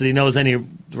sense that he knows any of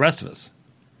the rest of us.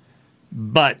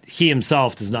 But he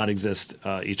himself does not exist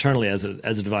eternally as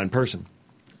a divine person,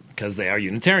 because they are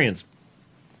Unitarians.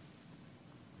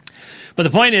 But the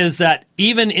point is that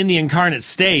even in the incarnate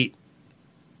state,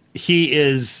 he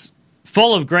is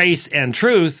full of grace and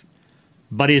truth,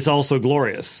 but he's also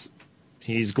glorious.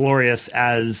 He's glorious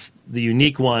as the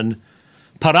unique one,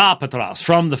 parapatros,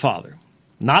 from the Father.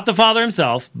 Not the Father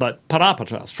himself, but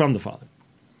parapatros, from the Father.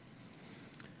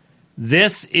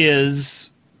 This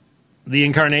is the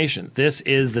incarnation. This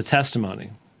is the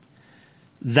testimony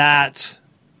that,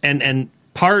 and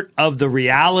part of the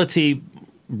reality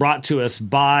brought to us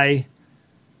by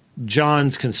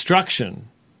John's construction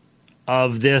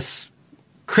of this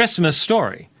Christmas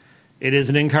story. It is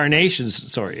an incarnation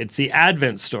story. It's the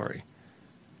Advent story.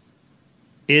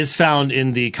 Is found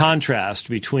in the contrast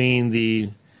between the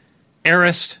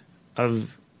aorist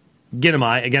of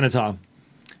genetai,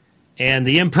 and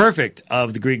the imperfect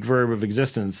of the Greek verb of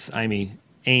existence, ein.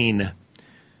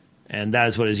 And that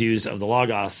is what is used of the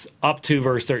Logos up to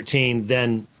verse 13.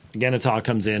 Then genetai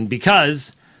comes in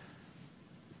because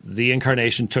the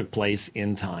incarnation took place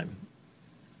in time.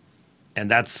 And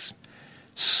that's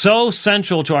so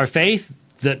central to our faith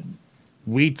that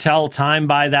we tell time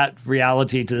by that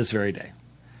reality to this very day.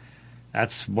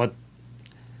 That's what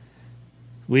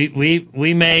we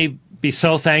may be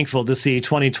so thankful to see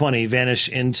 2020 vanish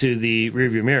into the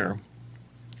rearview mirror.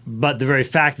 But the very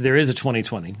fact that there is a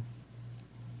 2020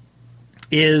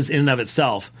 is in and of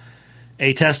itself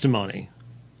a testimony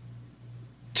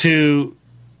to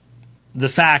the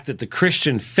fact that the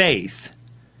Christian faith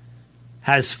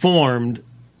has formed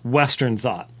Western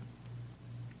thought.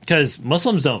 Because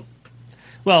Muslims don't.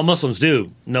 Well, Muslims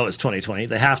do know it's 2020.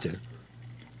 They have to.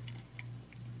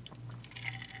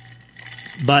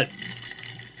 But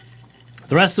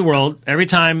the rest of the world, every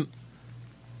time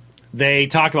they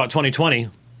talk about 2020,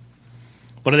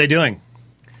 What are they doing?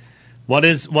 What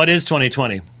is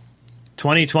 2020?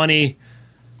 2020,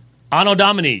 Anno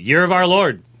Domini, year of our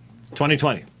Lord,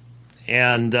 2020.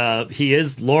 And he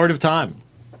is Lord of time.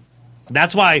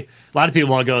 That's why a lot of people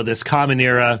want to go this common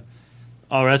era,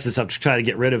 all the rest of this stuff, to try to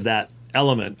get rid of that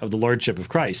element of the lordship of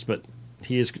Christ. But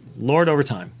he is Lord over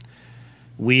time.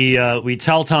 We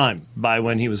tell time by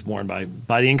when he was born,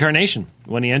 by the Incarnation,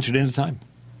 when he entered into time.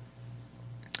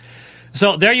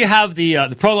 So there you have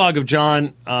the prologue of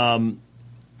John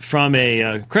from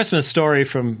a Christmas story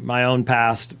from my own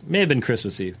past. May have been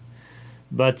Christmas Eve,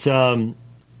 but I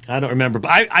don't remember.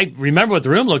 But I remember what the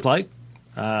room looked like.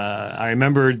 I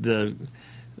remember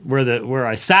where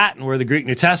I sat and where the Greek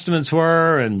New Testaments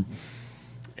were, and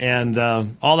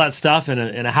all that stuff in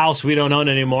a house we don't own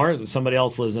anymore. Somebody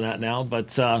else lives in that now.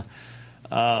 But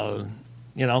I've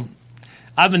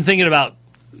been thinking about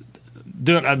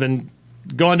doing. I've been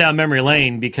going down memory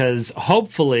lane because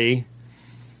hopefully,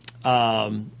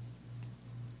 when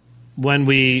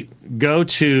we go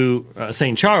to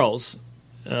St. Charles,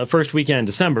 first weekend in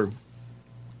December,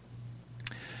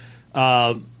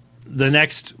 the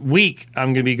next week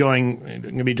I'm going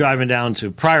to be driving down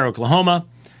to Pryor, Oklahoma,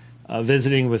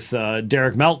 visiting with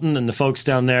Derek Melton and the folks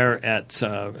down there at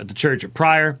the church at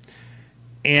Pryor,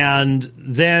 and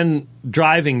then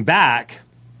driving back.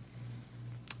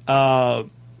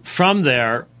 From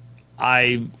there,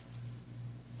 I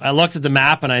looked at the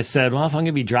map and I said, well, if I'm going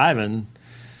to be driving,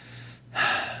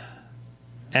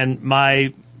 and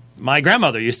my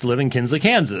grandmother used to live in Kinsley,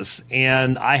 Kansas,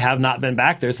 and I have not been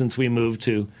back there since we moved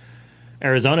to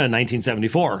Arizona in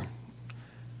 1974.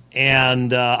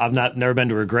 And I've never been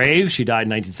to her grave. She died in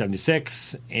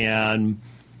 1976, and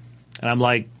I'm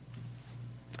like,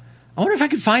 I wonder if I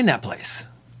could find that place.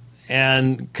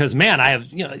 And because, man, I have,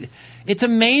 it's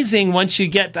amazing once you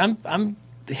get. I'm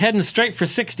heading straight for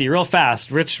 60 real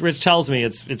fast. Rich tells me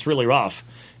it's really rough,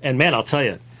 and man, I'll tell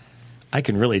you, I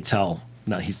can really tell.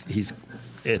 No,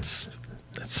 it's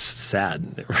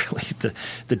sad. It really,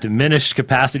 the diminished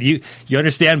capacity. You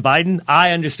understand Biden?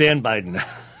 I understand Biden.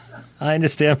 I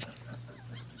understand.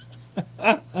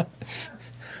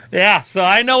 Yeah, so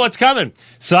I know what's coming.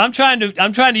 So I'm trying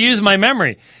to use my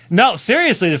memory. No,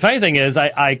 seriously, the funny thing is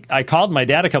I called my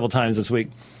dad a couple times this week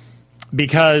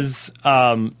because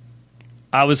I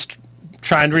was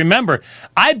trying to remember.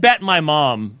 I bet my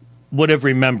mom would have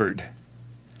remembered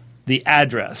the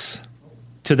address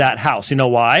to that house. You know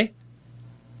why?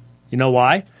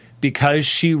 Because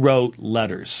she wrote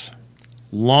letters,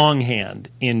 longhand,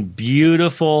 in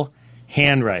beautiful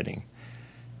handwriting.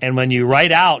 And when you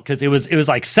write out, because it was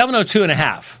like 702 and a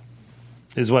half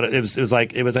is what it was. It was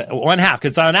like it was one half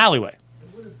because it's on an alleyway.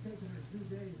 It would have taken her 2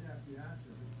 days after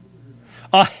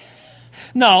the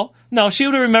accident. No, she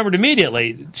would have remembered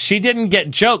immediately. She didn't get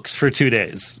jokes for 2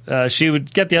 days. She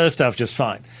would get the other stuff just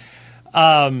fine.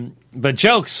 But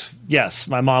jokes, yes,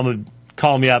 my mom would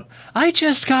call me up. I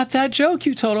just got that joke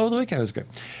you told over the weekend. It was great.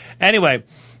 Anyway.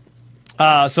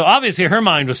 So obviously her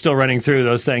mind was still running through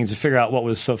those things to figure out what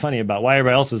was so funny about why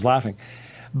everybody else was laughing.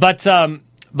 But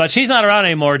she's not around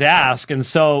anymore to ask, and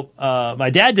so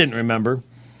my dad didn't remember.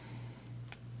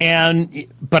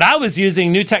 But I was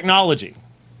using new technology,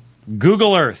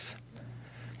 Google Earth,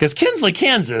 because Kinsley,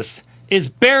 Kansas is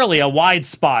barely a wide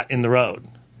spot in the road.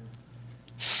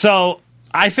 So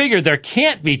I figured there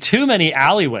can't be too many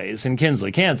alleyways in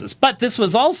Kinsley, Kansas. But this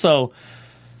was also,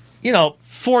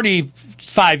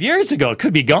 45 years ago. It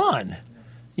could be gone,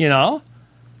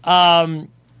 And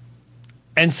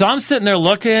so I'm sitting there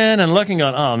looking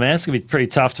going, oh, man, it's going to be pretty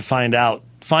tough to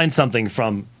find something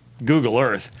from Google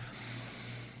Earth.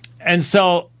 And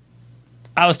so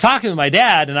I was talking to my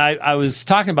dad, and I was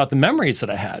talking about the memories that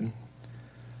I had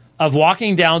of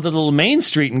walking down to the little main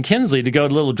street in Kinsley to go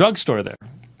to a little drugstore there.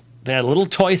 They had a little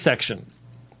toy section.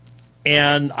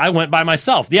 And I went by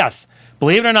myself. Yes,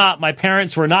 believe it or not, my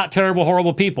parents were not terrible,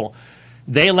 horrible people.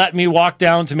 They let me walk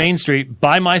down to Main Street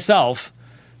by myself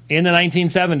in the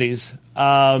 1970s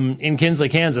in Kinsley,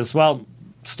 Kansas. Well,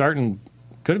 starting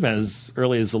could have been as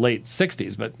early as the late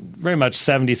 60s, but very much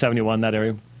 70, 71, that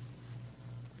area.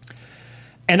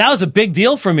 And that was a big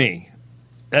deal for me.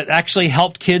 That actually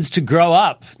helped kids to grow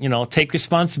up, take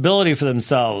responsibility for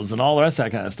themselves and all the rest of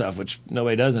that kind of stuff, which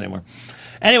nobody does anymore.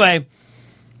 Anyway,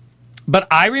 but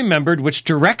I remembered which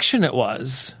direction it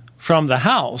was from the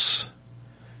house.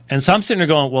 And so I'm sitting there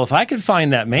going, well, if I could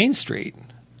find that Main Street,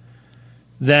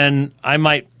 then I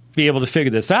might be able to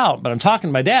figure this out. But I'm talking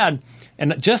to my dad,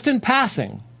 and just in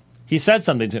passing, he said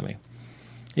something to me.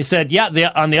 He said,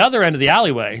 on the other end of the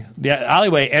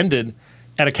alleyway ended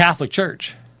at a Catholic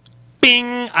church.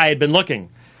 Bing! I had been looking.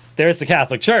 There's the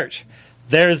Catholic church.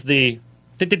 There's the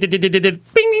Bing, bing, bing,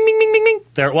 bing, bing, bing.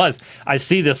 There it was. I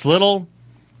see this little,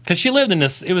 because she lived in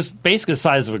this, it was basically the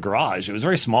size of a garage. It was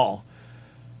very small.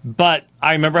 But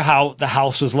I remember how the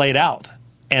house was laid out.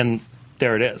 And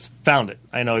there it is. Found it.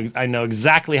 I know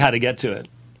exactly how to get to it.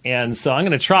 And so I'm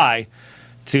going to try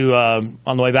to,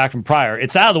 on the way back from Pryor.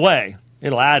 It's out of the way.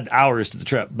 It'll add hours to the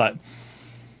trip. But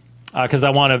because I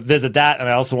want to visit that, and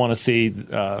I also want to see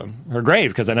her grave,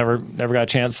 because I never got a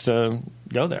chance to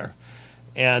go there.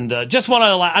 And just want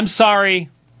to, I'm sorry,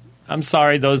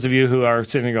 those of you who are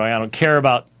sitting there going, I don't care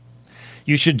about,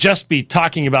 you should just be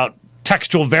talking about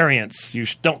textual variants. You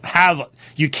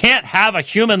can't have a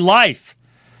human life.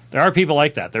 There are people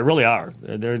like that. There really are.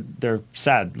 They're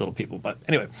sad little people. But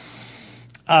anyway,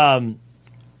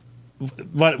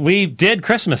 what we did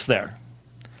Christmas there.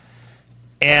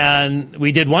 And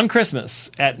we did one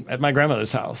Christmas at my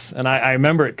grandmother's house, and I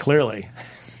remember it clearly.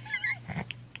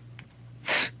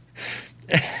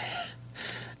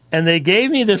 And they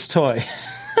gave me this toy.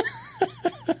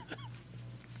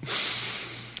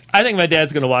 I think my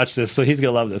dad's going to watch this, so he's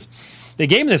going to love this. They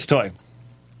gave me this toy.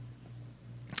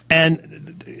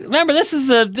 And remember, this is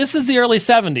the early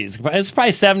 70s. It's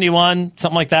probably 71,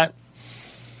 something like that.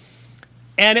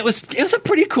 And it was a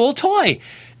pretty cool toy.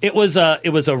 It was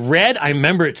a red, I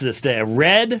remember it to this day, a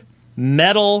red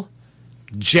metal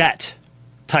jet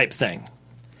type thing.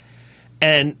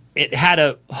 And it had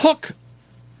a hook,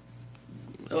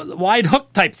 a wide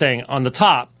hook type thing on the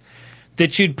top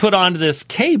that you'd put onto this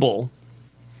cable,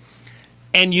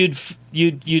 and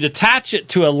you'd attach it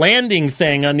to a landing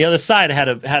thing on the other side.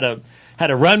 It had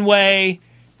a runway,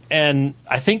 and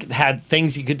I think it had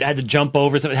things had to jump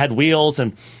over, so it had wheels,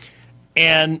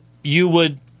 and you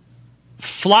would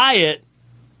fly it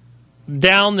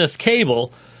down this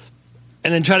cable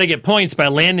and then try to get points by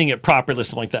landing it properly or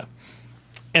something like that.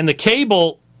 And the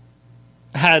cable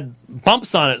had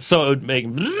bumps on it, so it would make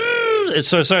it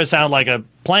sort of sound like a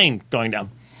plane going down.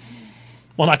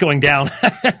 Well, not going down.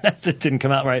 It didn't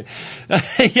come out right.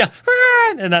 Yeah,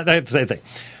 and that's the same thing.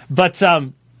 But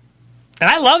and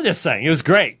I love this thing. It was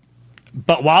great.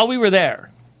 But while we were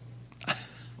there,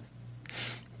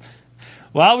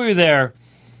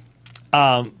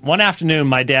 one afternoon,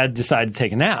 my dad decided to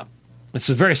take a nap. It's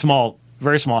a very small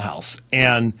house.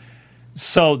 And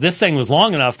so this thing was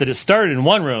long enough that it started in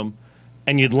one room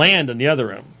and you'd land in the other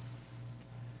room.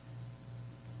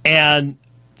 And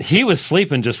he was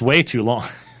sleeping just way too long.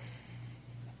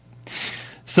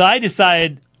 So I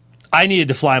decided I needed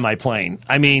to fly my plane.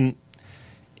 I mean,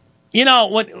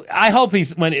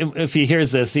 if he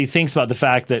hears this, he thinks about the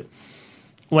fact that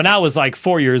when I was like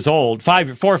 4 or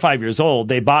 5 years old,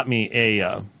 they bought me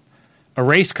a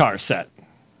race car set.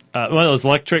 One of those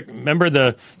electric, remember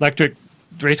the electric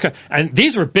race car? And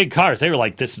these were big cars. They were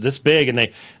like this big, and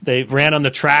they ran on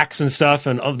the tracks and stuff,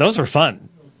 and those were fun.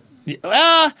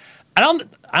 I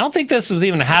don't think this was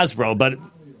even a Hasbro, but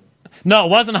no, it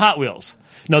wasn't Hot Wheels.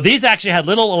 No, these actually had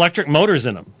little electric motors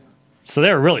in them, so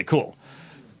they were really cool.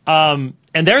 And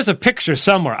there's a picture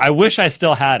somewhere. I wish I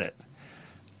still had it.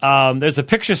 There's a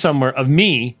picture somewhere of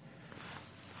me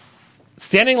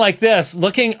standing like this,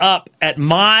 looking up at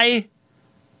my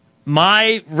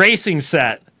racing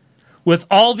set with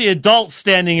all the adults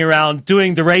standing around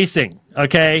doing the racing,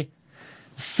 okay?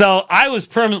 So I was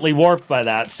permanently warped by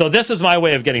that. So this is my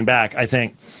way of getting back, I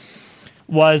think,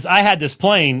 was I had this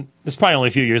plane, this is probably only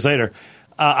a few years later,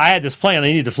 I had this plane, I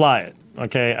needed to fly it,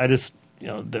 okay? I just, you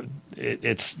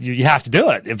have to do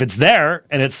it. If it's there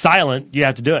and it's silent, you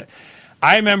have to do it.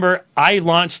 I remember I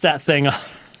launched that thing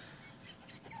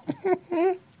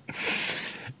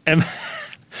and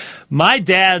my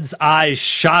dad's eyes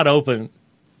shot open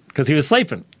because he was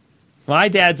sleeping. My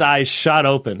dad's eyes shot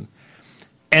open,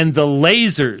 and the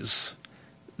lasers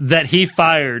that he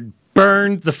fired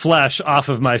burned the flesh off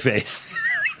of my face.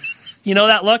 You know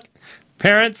that look?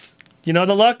 Parents, you know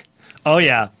the look? Oh,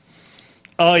 yeah.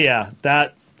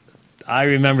 That, I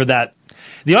remember that.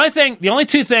 The only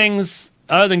two things,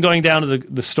 other than going down to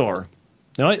the store,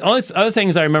 the only other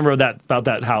things I remember about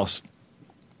that house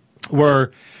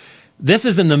were, this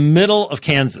is in the middle of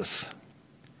Kansas.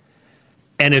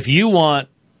 And if you want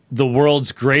the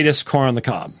world's greatest corn on the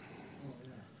cob,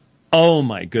 oh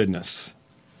my goodness.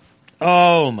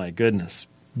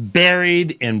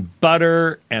 Buried in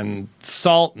butter and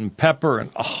salt and pepper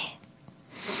and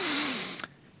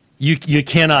you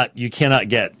cannot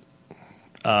get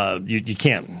you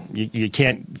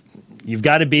can't. You've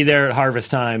got to be there at harvest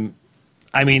time.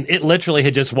 I mean, it literally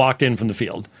had just walked in from the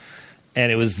field,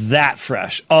 and it was that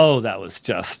fresh. Oh, that was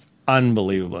just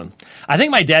unbelievable. I think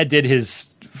my dad did his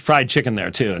fried chicken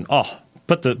there too, and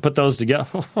put those together.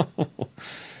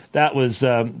 that was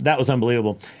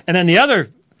unbelievable. And then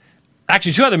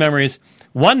actually two other memories.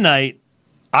 One night,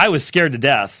 I was scared to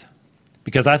death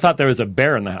because I thought there was a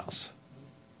bear in the house.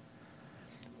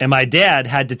 And my dad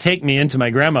had to take me into my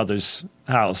grandmother's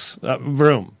house,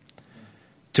 room,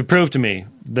 to prove to me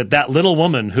that little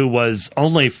woman who was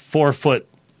only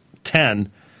 4'10"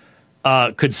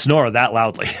 could snore that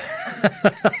loudly.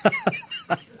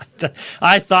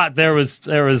 I thought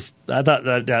I thought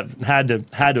that had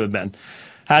to have been.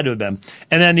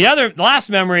 And then the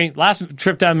last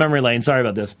trip down memory lane, sorry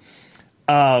about this.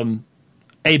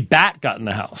 A bat got in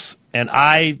the house, and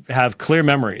I have clear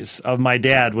memories of my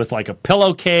dad with like a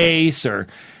pillowcase or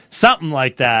something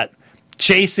like that,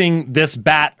 chasing this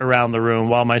bat around the room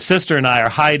while my sister and I are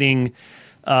hiding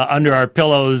under our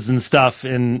pillows and stuff.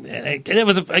 And it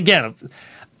was, again, a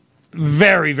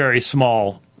very, very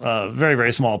small,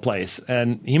 very small place.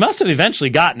 And he must have eventually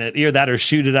gotten it, either that or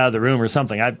shoot it out of the room or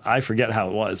something. I forget how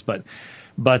it was, but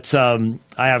I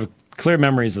have clear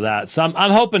memories of that. So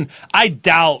I'm hoping. I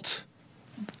doubt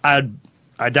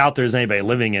there's anybody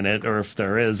living in it, or if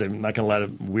there is, I'm not going to let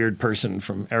a weird person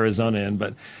from Arizona in.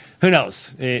 But who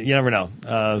knows? You never know.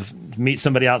 Meet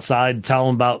somebody outside, tell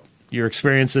them about your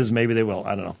experiences. Maybe they will.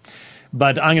 I don't know.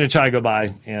 But I'm going to try to go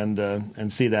by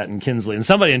and see that in Kinsley. And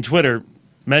somebody on Twitter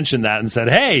mentioned that and said,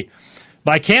 "Hey,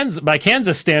 by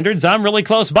Kansas standards, I'm really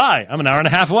close by. I'm an hour and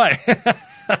a half away."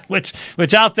 which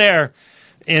out there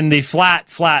in the flat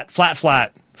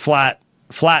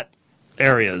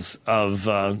areas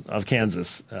of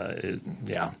Kansas,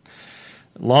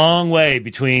 long way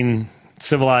between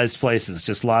civilized places.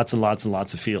 Just lots and lots and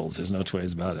lots of fields. There's no two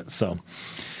ways about it. So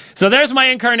there's my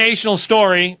incarnational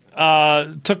story.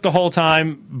 Took the whole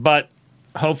time, but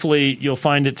hopefully you'll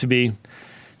find it to be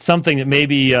something that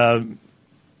maybe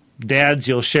dads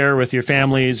you'll share with your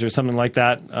families or something like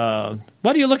that.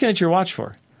 What are you looking at your watch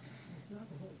for?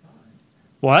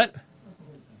 What?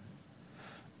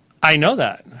 I know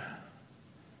that.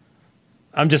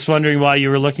 I'm just wondering why you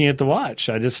were looking at the watch.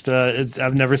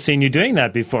 I've never seen you doing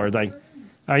that before. Like,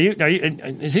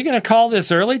 is he going to call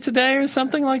this early today or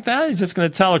something like that? He's just going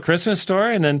to tell a Christmas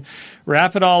story and then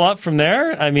wrap it all up from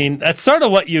there? I mean, that's sort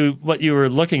of what you were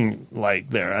looking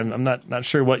like there. I'm not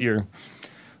sure what you're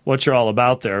all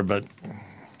about there, but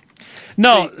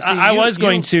no, I was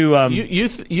going to.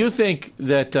 You think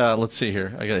that? Let's see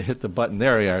here. I got to hit the button.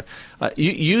 There we are.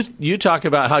 You talk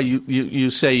about how you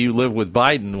say you live with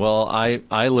Biden. Well,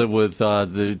 I live with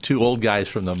the two old guys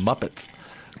from the Muppets,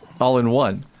 all in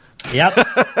one. Yep.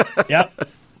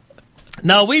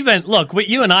 No,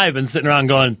 you and I have been sitting around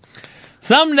going,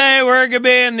 someday we're going to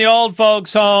be in the old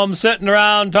folks' home, sitting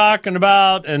around talking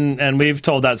about, and we've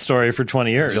told that story for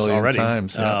 20 years already.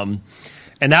 Times, yeah.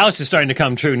 And now it's just starting to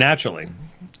come true naturally.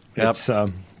 Yep.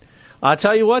 I'll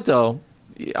tell you what, though.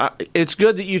 It's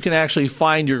good that you can actually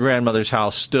find your grandmother's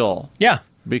house still. Yeah.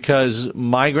 Because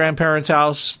my grandparents'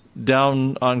 house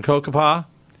down on Kokopah,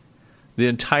 the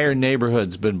entire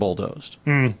neighborhood's been bulldozed.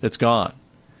 It's gone.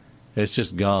 It's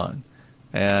just gone.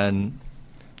 And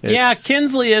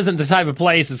Kinsley isn't the type of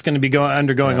place that's going to be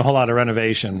undergoing a whole lot of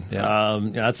renovation. Yeah.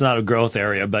 That's not a growth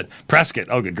area. But Prescott,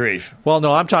 oh, good grief. Well,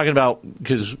 no, I'm talking about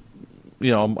because,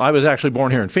 I was actually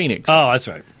born here in Phoenix. Oh, that's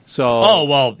right.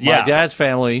 So, yeah. My dad's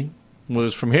family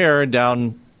was from here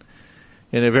down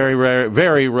in a very, very,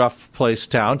 very rough place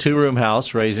town, 2-room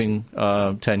house, raising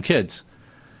 10 kids.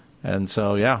 And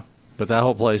so, yeah. But that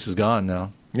whole place is gone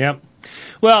now. Yep.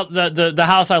 Well, the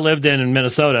house I lived in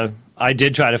Minnesota, I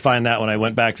did try to find that when I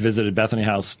went back, visited Bethany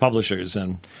House Publishers,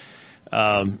 and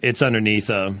it's underneath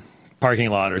a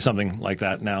parking lot or something like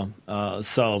that now.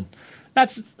 So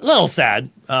that's a little sad.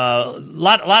 A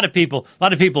lot of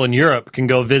people in Europe can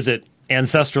go visit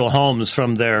ancestral homes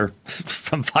from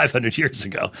 500 years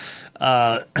ago.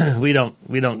 We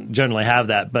don't generally have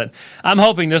that, but I'm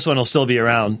hoping this one will still be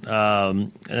around,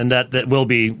 and that will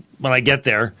be, when I get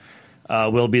there,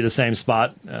 will be the same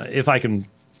spot. If I can,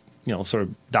 sort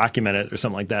of document it or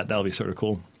something like that, that'll be sort of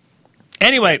cool.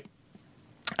 Anyway,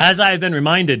 as I have been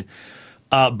reminded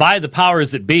by the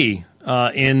powers that be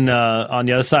on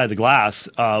the other side of the glass,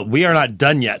 we are not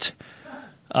done yet.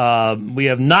 We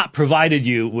have not provided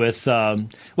you with, a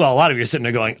lot of you are sitting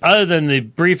there going, other than the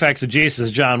brief exegesis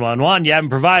of John 1:1, you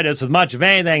haven't provided us with much of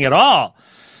anything at all.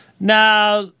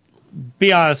 Now,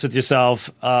 be honest with yourself.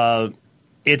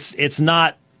 It's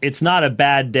not a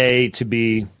bad day to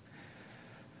be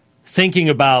thinking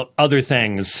about other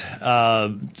things,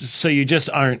 so you just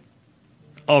aren't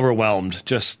overwhelmed.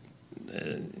 Just,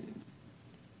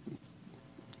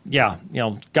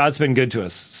 God's been good to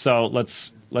us, so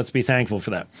let's be thankful for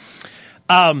that.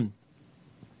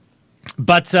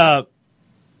 But I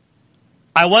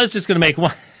was just going to make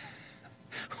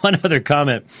one other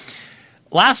comment.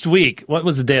 Last week, what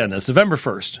was the day on this? November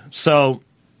 1st. So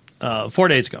 4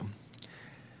 days ago.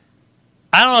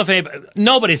 I don't know if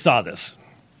nobody saw this.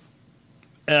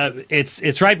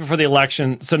 It's right before the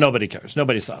election, so nobody cares.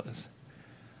 Nobody saw this.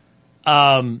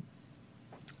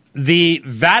 The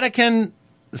Vatican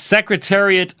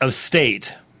Secretariat of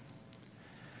State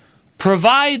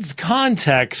provides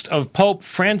context of Pope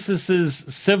Francis's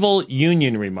civil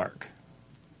union remark.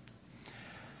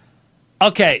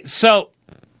 Okay, so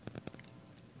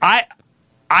I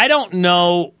don't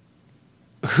know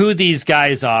who these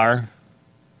guys are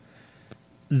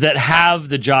that have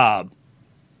the job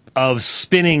of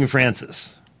spinning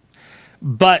Francis.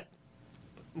 But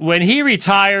when he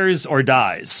retires or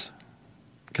dies,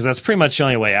 because that's pretty much the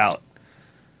only way out,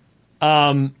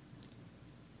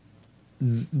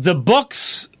 the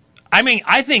books, I mean,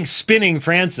 I think Spinning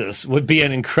Francis would be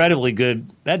an incredibly good,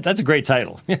 that's a great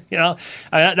title.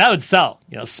 That would sell,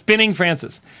 Spinning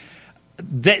Francis.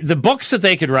 The books that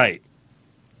they could write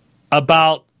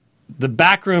about the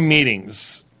backroom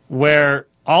meetings where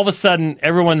all of a sudden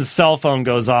everyone's cell phone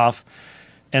goes off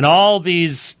and all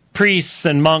these priests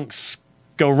and monks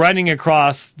go running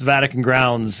across the Vatican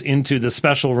grounds into the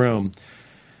special room.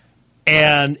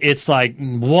 And it's like,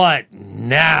 what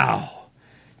now?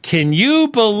 Can you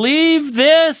believe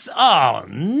this? Oh,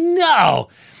 no.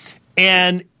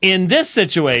 And in this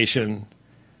situation,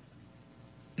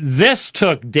 this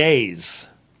took days.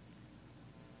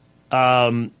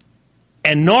 And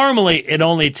normally it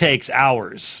only takes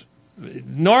hours.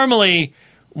 Normally,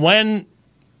 when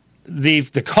the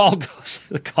call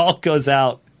goes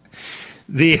out,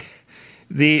 the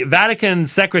Vatican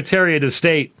Secretariat of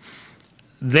State,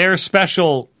 their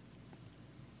special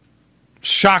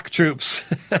shock troops,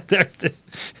 their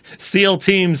SEAL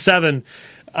Team 7,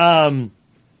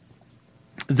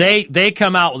 they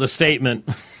come out with a statement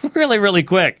really, really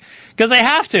quick because they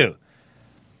have to.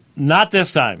 Not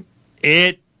this time.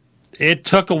 It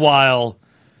took a while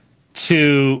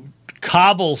to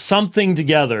cobble something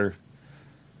together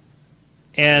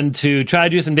and to try to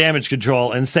do some damage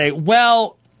control and say,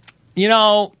 well,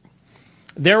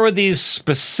 there were these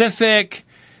specific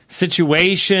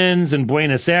situations in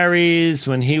Buenos Aires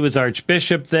when he was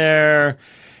Archbishop there,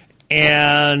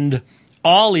 and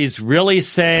all he's really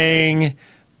saying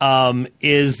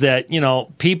is that,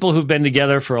 people who've been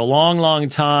together for a long, long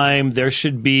time, there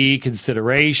should be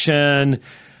consideration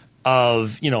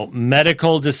of,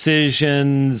 medical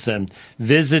decisions and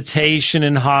visitation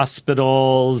in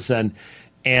hospitals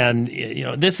and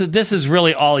this is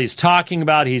really all he's talking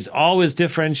about. He's always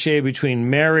differentiated between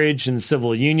marriage and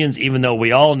civil unions, even though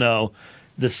we all know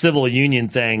the civil union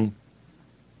thing.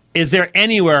 Is there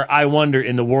anywhere, I wonder,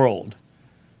 in the world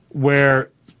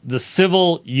where the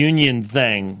civil union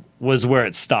thing was where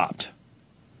it stopped?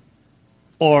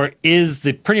 Or is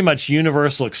the pretty much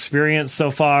universal experience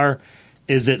so far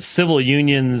is that civil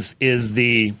unions is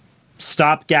the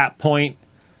stopgap point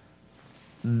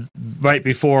right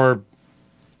before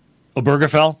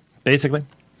Obergefell, basically?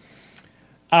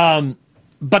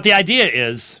 But the idea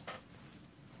is,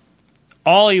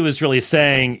 all he was really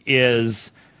saying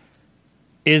is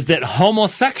that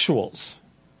homosexuals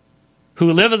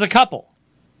who live as a couple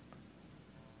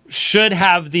should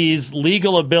have these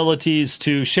legal abilities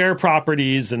to share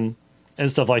properties and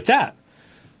stuff like that.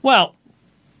 Well,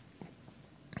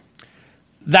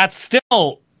 that's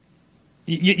still,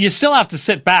 you still have to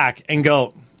sit back and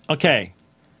go, okay,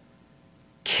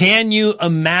 can you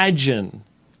imagine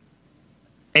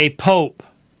a pope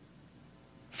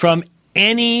from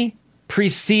any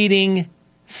preceding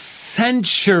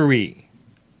century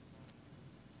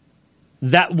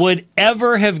that would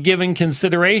ever have given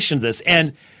consideration to this?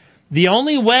 And the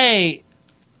only way,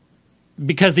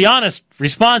 because the honest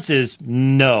response is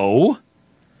no,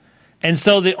 and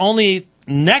so the only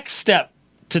next step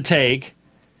to take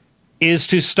is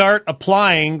to start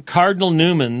applying Cardinal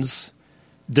Newman's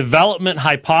development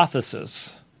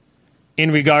hypothesis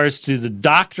in regards to the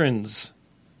doctrines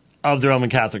of the Roman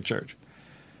Catholic Church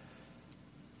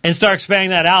and start expanding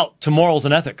that out to morals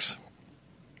and ethics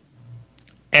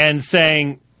and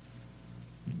saying,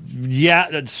 yeah,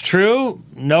 that's true.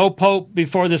 No pope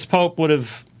before this pope would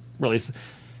have really,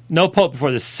 no pope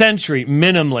before this century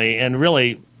minimally, and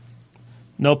really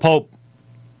no pope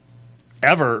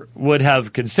ever would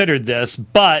have considered this,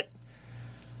 but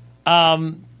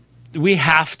we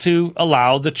have to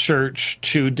allow the church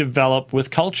to develop with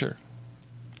culture.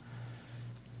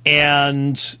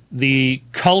 And the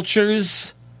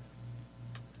culture's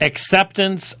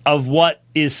acceptance of what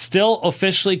is still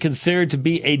officially considered to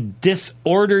be a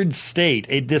disordered state,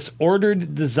 a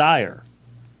disordered desire,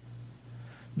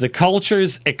 the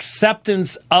culture's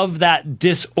acceptance of that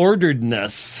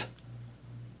disorderedness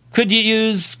could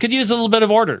use a little bit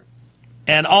of order.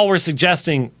 And all we're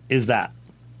suggesting is that.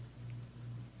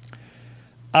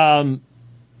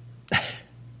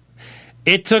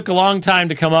 It took a long time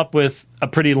to come up with a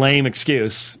pretty lame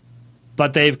excuse,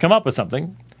 but they've come up with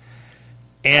something.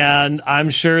 And I'm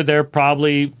sure they're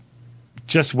probably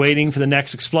just waiting for the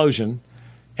next explosion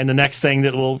and the next thing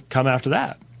that will come after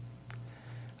that.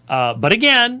 But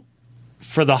again,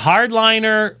 for the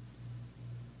hardliner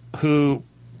who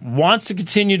wants to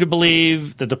continue to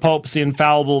believe that the Pope's the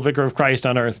infallible vicar of Christ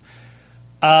on earth,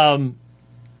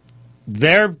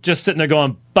 they're just sitting there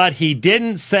going, but he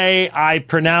didn't say, I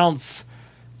pronounce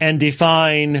and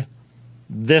define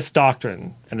this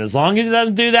doctrine. And as long as he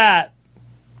doesn't do that,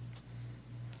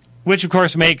 which of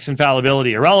course makes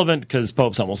infallibility irrelevant because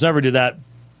popes almost never do that.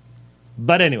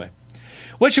 But anyway,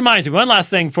 which reminds me, one last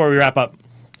thing before we wrap up.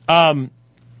 I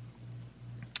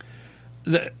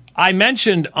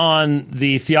mentioned on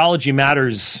the Theology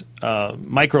Matters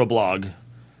microblog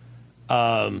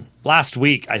last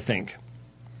week, I think,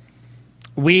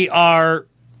 we are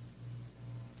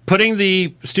putting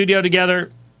the studio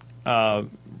together.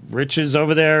 Rich is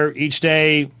over there each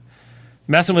day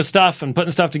messing with stuff and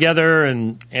putting stuff together,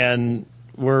 and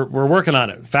we're working on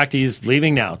it. In fact, he's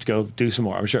leaving now to go do some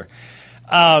more, I'm sure.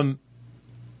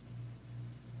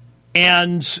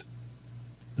 And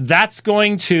that's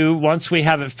going to, once we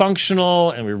have it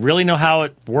functional and we really know how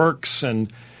it works,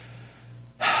 and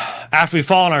after we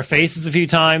fall on our faces a few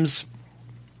times,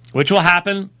 which will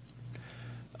happen,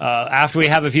 after we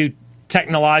have a few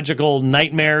technological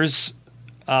nightmares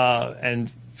and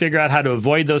figure out how to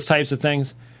avoid those types of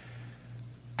things,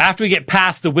 after we get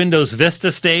past the Windows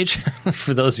Vista stage,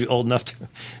 for those of you old enough to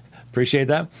appreciate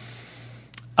that,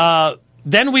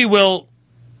 then we will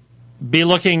be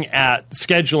looking at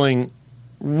scheduling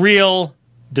real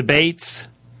debates,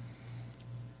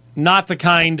 not the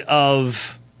kind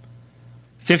of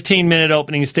 15-minute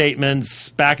opening statements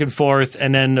back and forth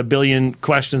and then a billion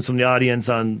questions from the audience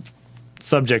on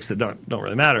subjects that don't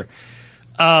really matter.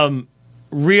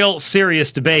 Real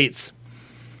serious debates.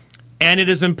 And it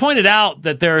has been pointed out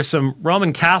that there are some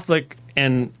Roman Catholic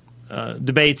and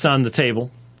debates on the table,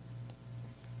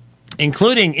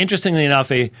 including, interestingly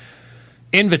enough, a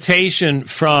invitation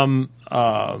from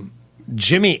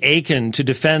Jimmy Akin to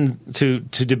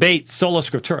debate Sola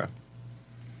Scriptura.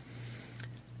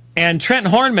 And Trent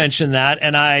Horn mentioned that,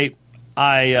 and I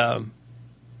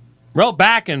wrote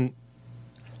back, and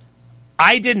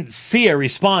I didn't see a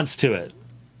response to it.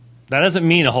 That doesn't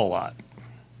mean a whole lot.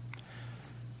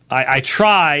 I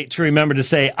try to remember to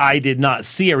say I did not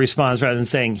see a response rather than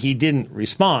saying he didn't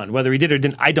respond. Whether he did or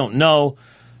didn't, I don't know.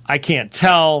 I can't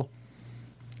tell.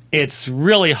 It's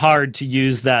really hard to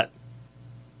use that.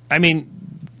 I mean,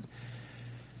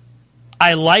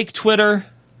 I like Twitter.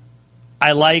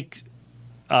 I like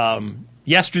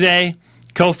yesterday,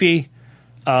 Kofi.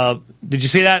 Did you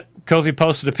see that? Kofi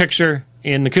posted a picture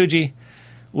in the Kuji,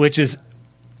 which is,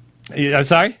 I'm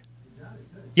sorry?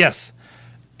 Yes.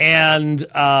 And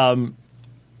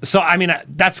so, I mean,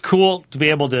 that's cool to be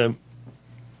able to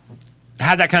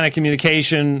have that kind of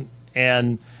communication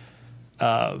and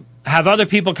have other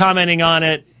people commenting on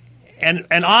it.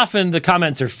 And often the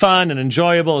comments are fun and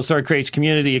enjoyable. It sort of creates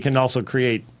community. It can also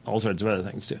create all sorts of other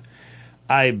things, too.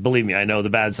 Believe me, I know the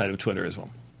bad side of Twitter as well.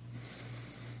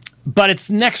 But it's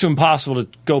next to impossible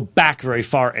to go back very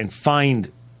far and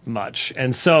find much.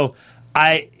 And so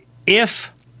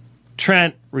if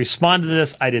Trent responded to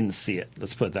this, I didn't see it.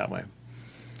 Let's put it that way.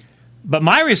 But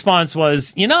my response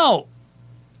was,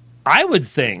 I would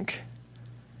think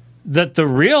that the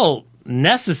real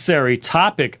necessary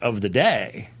topic of the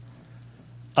day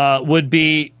would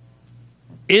be,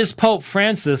 is Pope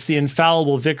Francis the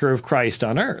infallible vicar of Christ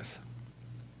on earth?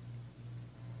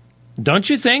 Don't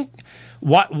you think?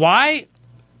 Why,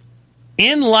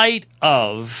 in light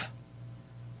of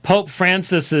Pope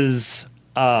Francis's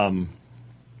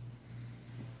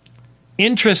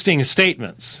interesting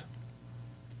statements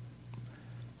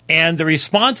and the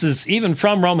responses even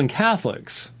from Roman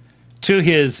Catholics to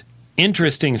his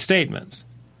interesting statements,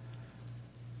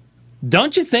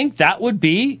 don't you think that would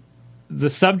be the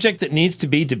subject that needs to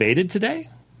be debated today?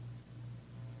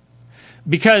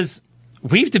 Because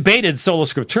we've debated Sola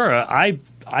Scriptura.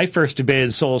 I first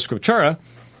debated Sola Scriptura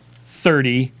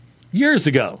 30 years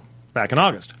ago, back in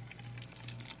August.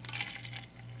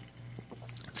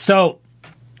 So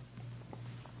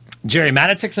Jerry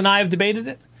Matitix and I have debated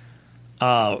it.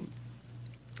 And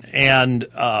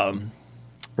I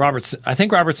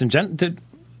think Robertson did.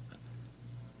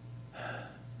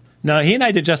 No, he and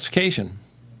I did justification.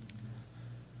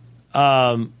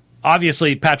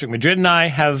 Obviously, Patrick Madrid and I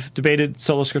have debated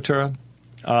Sola Scriptura.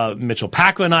 Mitchell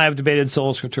Pacwa and I have debated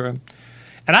Sola Scriptura.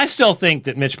 And I still think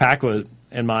that Mitch Pacwa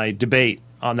and my debate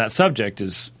on that subject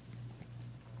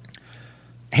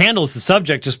handles the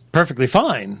subject just perfectly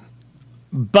fine.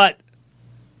 But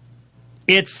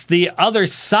it's the other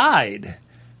side.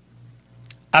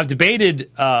 I've debated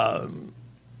Robert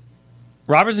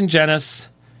Zingenis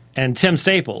and Tim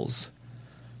Staples,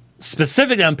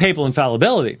 specifically on papal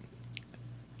infallibility.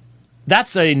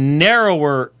 That's a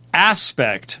narrower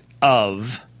aspect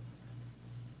of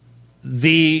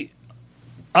the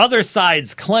other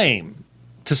side's claim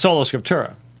to Sola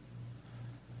Scriptura.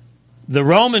 The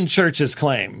Roman Church's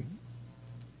claim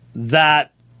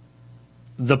that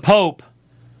the Pope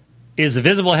is the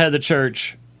visible head of the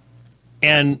Church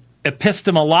and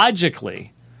epistemologically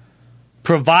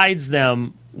provides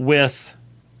them with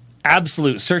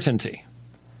absolute certainty,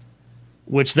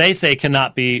 which they say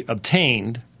cannot be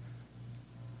obtained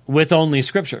with only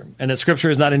Scripture, and that Scripture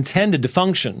is not intended to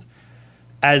function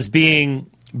as being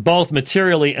both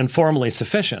materially and formally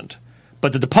sufficient,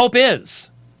 but that the Pope is.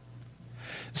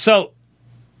 So,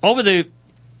 over the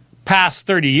past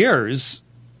 30 years,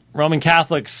 Roman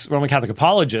Catholic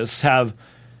apologists have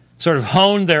sort of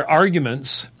honed their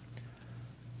arguments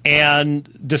and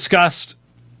discussed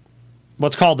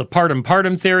what's called the partum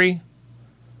partum theory,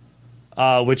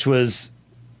 which was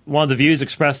one of the views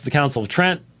expressed at the Council of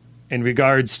Trent in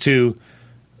regards to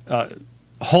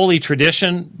holy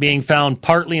tradition being found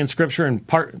partly in Scripture and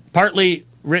partly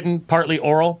written, partly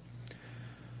oral.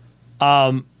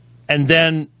 And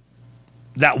then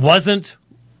that wasn't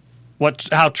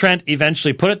how Trent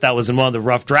eventually put it. That was in one of the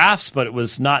rough drafts, but it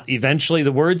was not eventually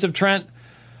the words of Trent.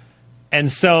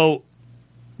 And so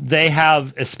they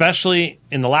have, especially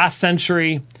in the last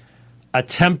century,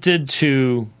 attempted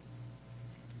to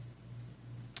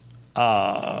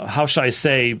how shall I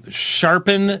say,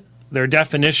 sharpen their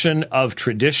definition of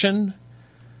tradition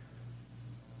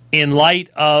in light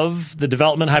of the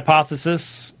development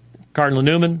hypothesis, Cardinal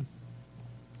Newman.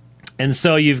 And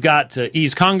so you've got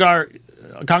Yves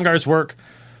Congar's work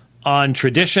on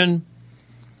tradition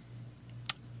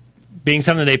being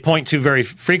something they point to very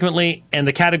frequently, and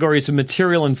the categories of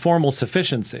material and formal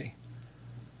sufficiency.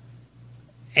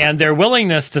 And their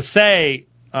willingness to say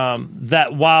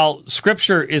that while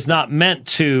Scripture is not meant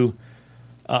to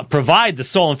provide the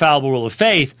sole infallible rule of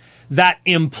faith, that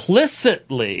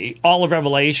implicitly all of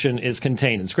Revelation is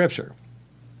contained in Scripture.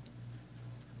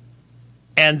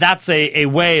 And that's a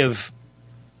way of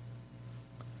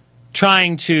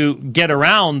trying to get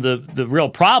around the real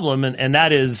problem, and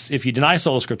that is, if you deny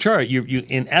sola scriptura, you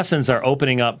in essence are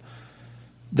opening up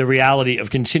the reality of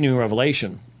continuing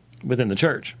revelation within the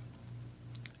church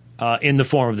in the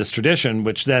form of this tradition,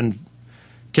 which then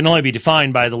can only be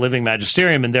defined by the living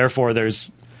magisterium, and therefore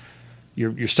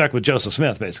you're stuck with Joseph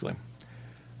Smith, basically.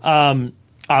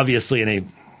 Obviously in a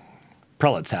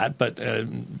prelate's hat, but a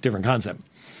different concept.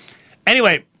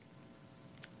 Anyway,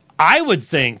 I would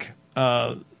think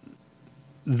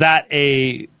that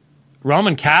a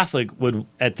Roman Catholic would,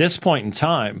 at this point in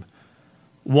time,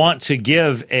 want to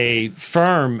give a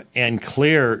firm and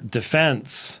clear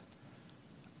defense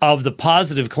of the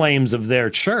positive claims of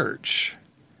their church,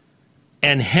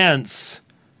 and hence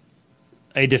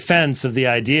a defense of the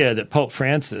idea that Pope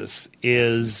Francis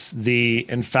is the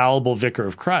infallible vicar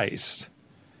of Christ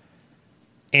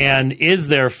and is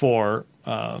therefore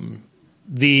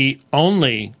the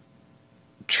only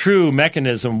true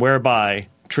mechanism whereby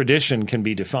tradition can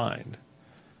be defined.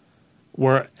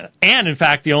 And in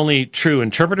fact, the only true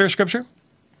interpreter of Scripture,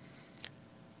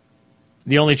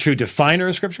 the only true definer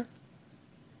of Scripture,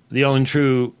 the only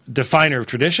true definer of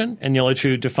tradition, and the only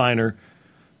true definer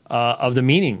of the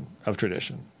meaning of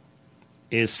tradition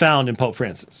is found in Pope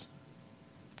Francis.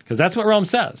 Because that's what Rome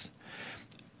says.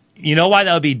 You know why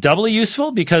that would be doubly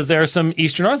useful? Because there are some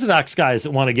Eastern Orthodox guys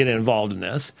that want to get involved in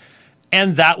this,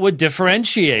 and that would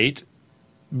differentiate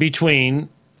between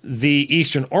the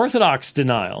Eastern Orthodox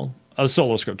denial of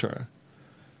sola scriptura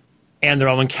and the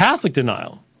Roman Catholic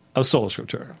denial of sola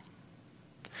scriptura.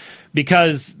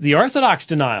 Because the Orthodox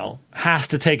denial has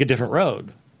to take a different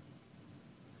road.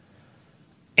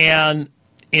 And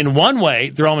in one way,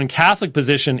 the Roman Catholic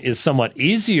position is somewhat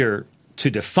easier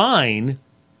to define.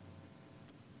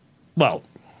 Well,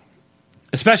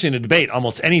 especially in a debate,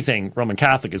 almost anything Roman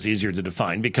Catholic is easier to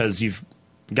define because you've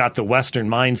got the Western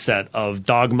mindset of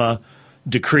dogma,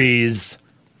 decrees,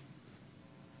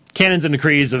 canons and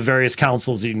decrees of various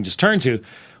councils you can just turn to.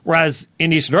 Whereas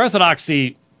in Eastern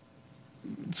Orthodoxy,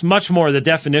 it's much more the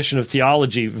definition of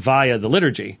theology via the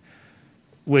liturgy,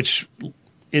 which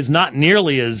is not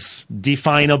nearly as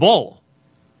definable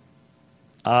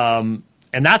And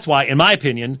that's why, in my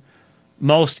opinion,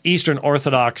 most Eastern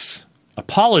Orthodox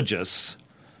apologists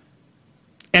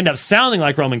end up sounding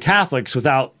like Roman Catholics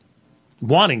without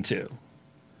wanting to.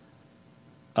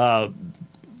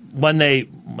 When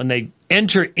they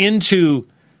enter into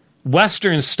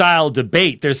Western style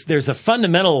debate, there's a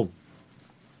fundamental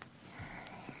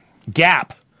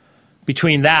gap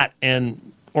between that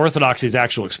and Orthodoxy's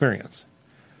actual experience,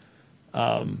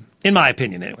 in my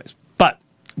opinion, anyways. But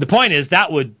the point is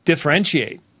that would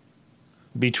differentiate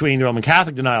between the Roman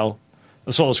Catholic denial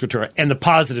of sola scriptura and the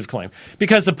positive claim,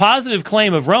 because the positive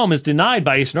claim of Rome is denied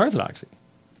by Eastern Orthodoxy.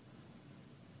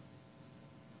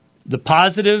 The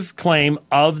positive claim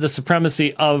of the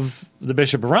supremacy of the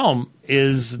Bishop of Rome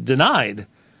is denied.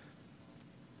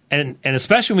 And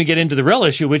especially when we get into the real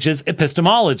issue, which is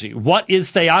epistemology. What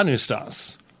is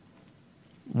theopneustos?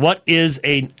 What is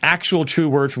an actual true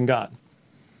word from God?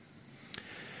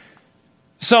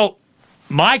 So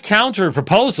my counter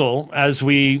proposal, as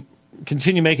we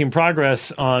continue making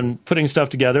progress on putting stuff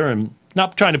together, and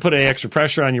not trying to put any extra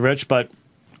pressure on you, Rich, but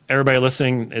everybody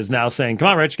listening is now saying, come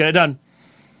on, Rich, get it done.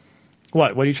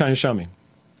 What? What are you trying to show me?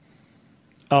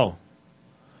 Oh,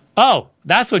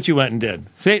 that's what you went and did.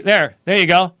 See, there you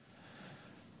go.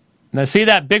 Now, see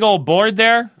that big old board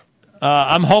there?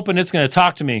 I'm hoping it's going to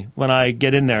talk to me when I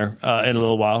get in there in a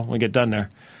little while, when we get done there.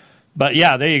 But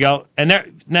yeah, there you go. And there,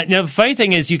 now, the funny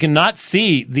thing is you cannot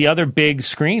see the other big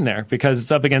screen there because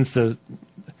it's up against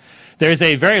there's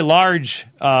a very large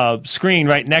screen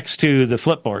right next to the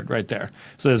flipboard right there.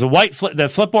 So there's a white, the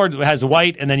flipboard has a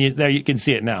white, and then there you can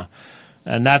see it now.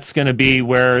 And that's going to be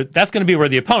where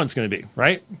the opponent's going to be,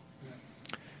 right?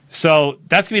 So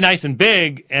that's going to be nice and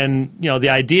big, and the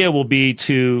idea will be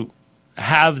to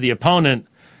have the opponent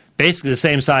basically the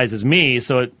same size as me.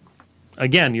 So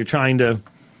again, you're trying to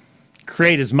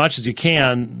create as much as you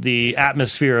can the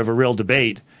atmosphere of a real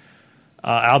debate.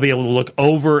 I'll be able to look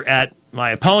over at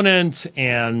my opponent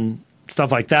and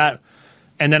stuff like that,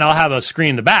 and then I'll have a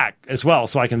screen in the back as well,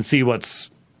 so I can see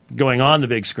what's going on the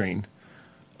big screen.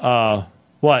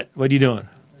 What are you doing?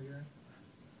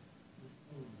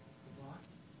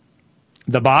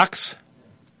 The box?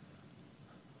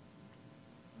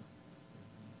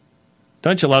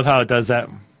 Don't you love how it does that?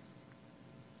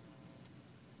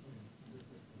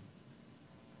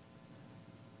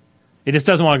 It just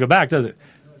doesn't want to go back, does it?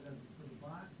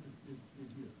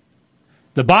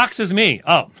 The box is me.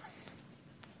 Oh.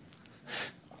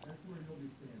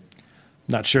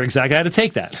 Not sure exactly how to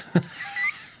take that.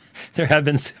 There have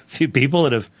been a few people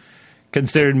that have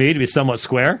considered me to be somewhat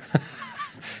square.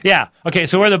 Yeah. Okay,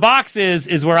 so where the box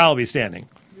is where I'll be standing.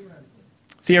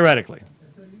 Theoretically. And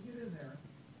so you get in there,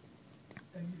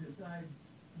 and you decide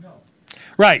no.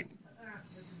 Right.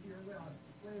 This is your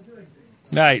way of doing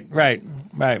things. Right. So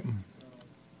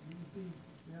you see,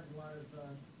 you have a lot of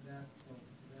that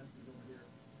over here.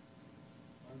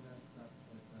 A lot of that stuff,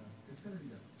 but it's going to be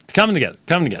good. It's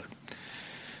coming together.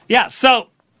 Yeah, so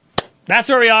that's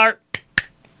where we are.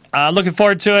 Looking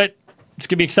forward to it. It's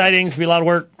going to be exciting. It's going to be a lot of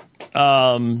work.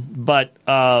 But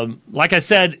like I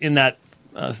said in that,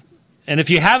 and if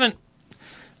you haven't,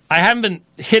 I haven't been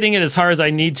hitting it as hard as I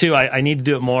need to. I need to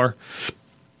do it more.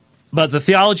 But the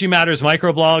Theology Matters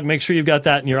microblog, make sure you've got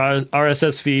that in your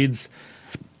RSS feeds.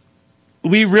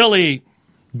 We really,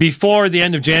 before the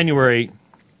end of January,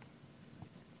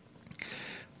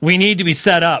 we need to be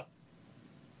set up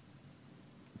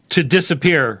to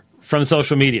disappear from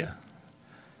social media.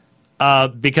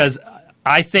 Because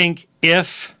I think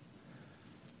if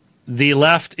the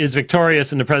left is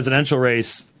victorious in the presidential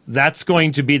race, that's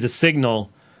going to be the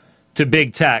signal to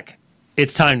big tech.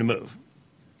 It's time to move.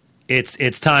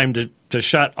 It's time to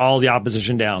shut all the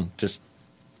opposition down. Just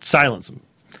silence them,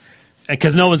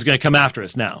 because no one's going to come after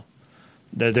us now.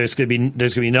 There's going to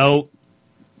be no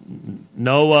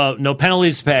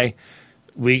penalties to pay.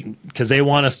 Because they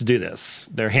want us to do this.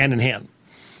 They're hand in hand.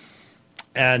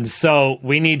 And so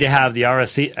we need to have the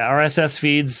RSS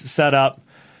feeds set up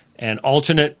and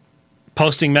alternate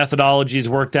posting methodologies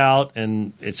worked out,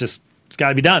 and it's got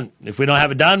to be done. If we don't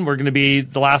have it done, we're going to be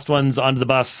the last ones onto the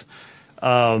bus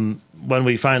when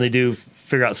we finally do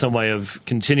figure out some way of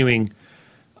continuing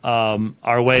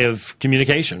our way of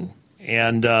communication.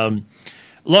 And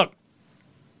look,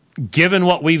 given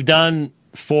what we've done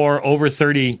for over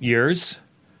 30 years,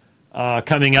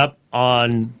 coming up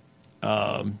on,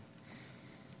 in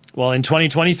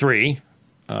 2023,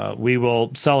 we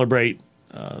will celebrate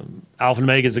Alpha and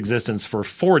Omega's existence for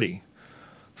 4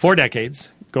 decades,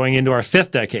 going into our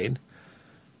 5th decade.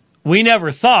 We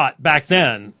never thought back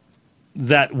then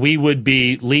that we would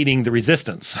be leading the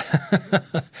resistance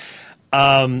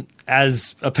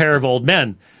as a pair of old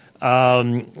men.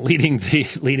 leading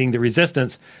the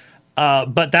resistance.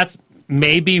 But that's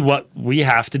maybe what we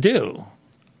have to do.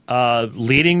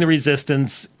 Leading the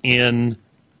resistance in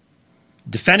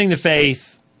defending the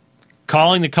faith,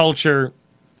 calling the culture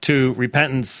to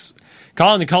repentance,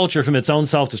 calling the culture from its own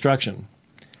self-destruction,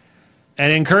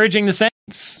 and encouraging the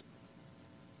saints.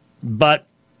 But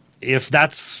if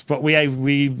that's what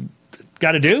we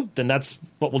got to do, then that's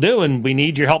what we'll do, and we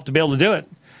need your help to be able to do it.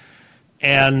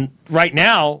 And right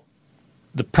now,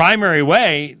 the primary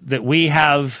way that we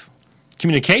have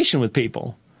communication with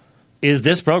people is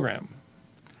this program.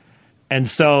 And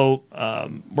so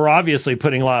we're obviously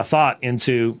putting a lot of thought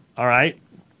into, all right,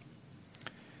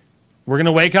 we're going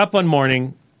to wake up one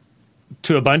morning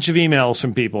to a bunch of emails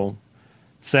from people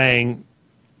saying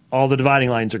all the dividing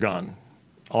lines are gone.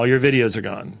 All your videos are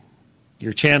gone.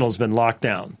 Your channel's been locked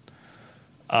down.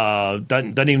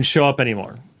 Doesn't even show up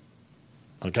anymore.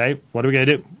 Okay, what are we going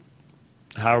to do?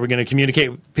 How are we going to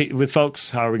communicate with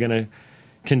folks? How are we going to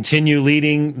continue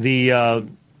leading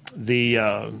the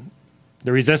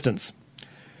resistance?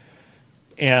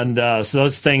 And so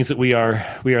those things that we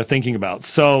are thinking about.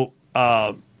 So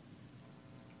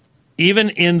even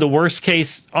in the worst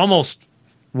case, almost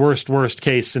worst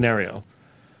case scenario,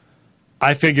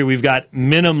 I figure we've got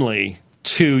minimally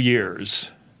 2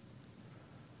 years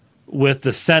with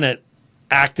the Senate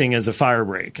acting as a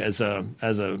firebreak, as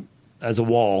a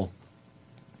wall.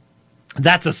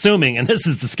 That's assuming, and this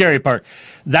is the scary part,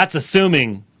 that's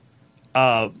assuming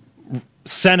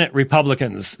Senate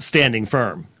Republicans standing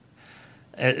firm.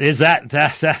 Is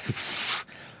that's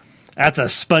a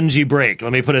spongy break?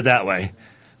 Let me put it that way.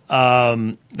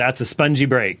 That's a spongy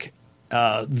break.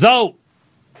 Though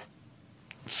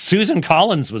Susan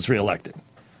Collins was reelected.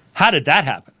 How did that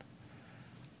happen?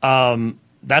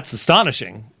 That's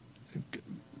astonishing.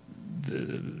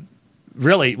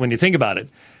 Really, when you think about it,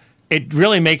 it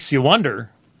really makes you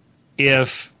wonder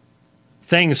if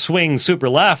things swing super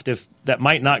left, if that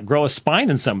might not grow a spine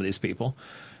in some of these people.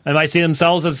 They might see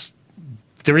themselves as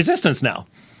the resistance now.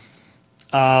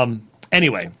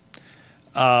 Anyway,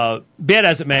 be it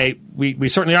as it may, we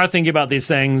certainly are thinking about these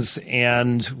things,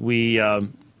 and we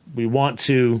want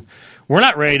to. We're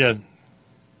not ready to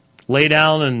lay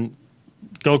down and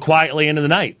go quietly into the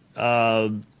night.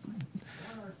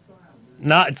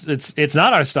 It's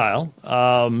not our style.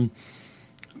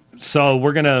 So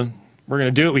we're gonna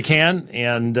do what we can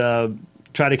and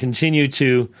try to continue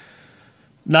to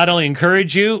not only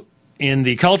encourage you in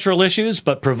the cultural issues,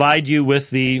 but provide you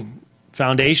with the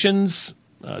foundations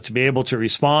to be able to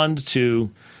respond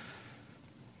to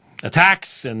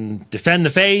attacks and defend the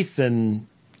faith and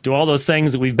do all those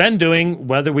things that we've been doing,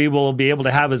 whether we will be able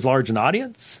to have as large an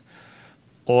audience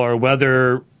or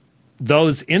whether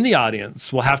those in the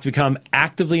audience will have to become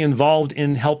actively involved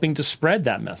in helping to spread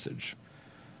that message.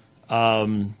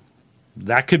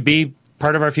 That could be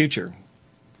part of our future.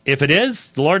 If it is,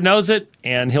 the Lord knows it,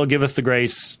 and He'll give us the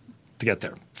grace to get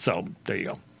there. So there you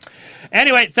go.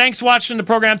 Anyway, thanks for watching the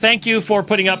program. Thank you for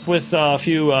putting up with a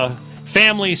few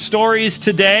family stories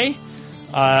today.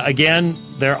 Again,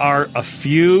 there are a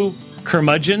few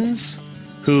curmudgeons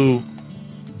who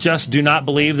just do not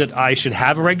believe that I should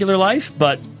have a regular life,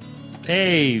 but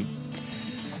hey,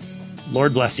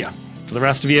 Lord bless you. For the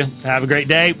rest of you, have a great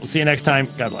day. We'll see you next time.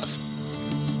 God bless.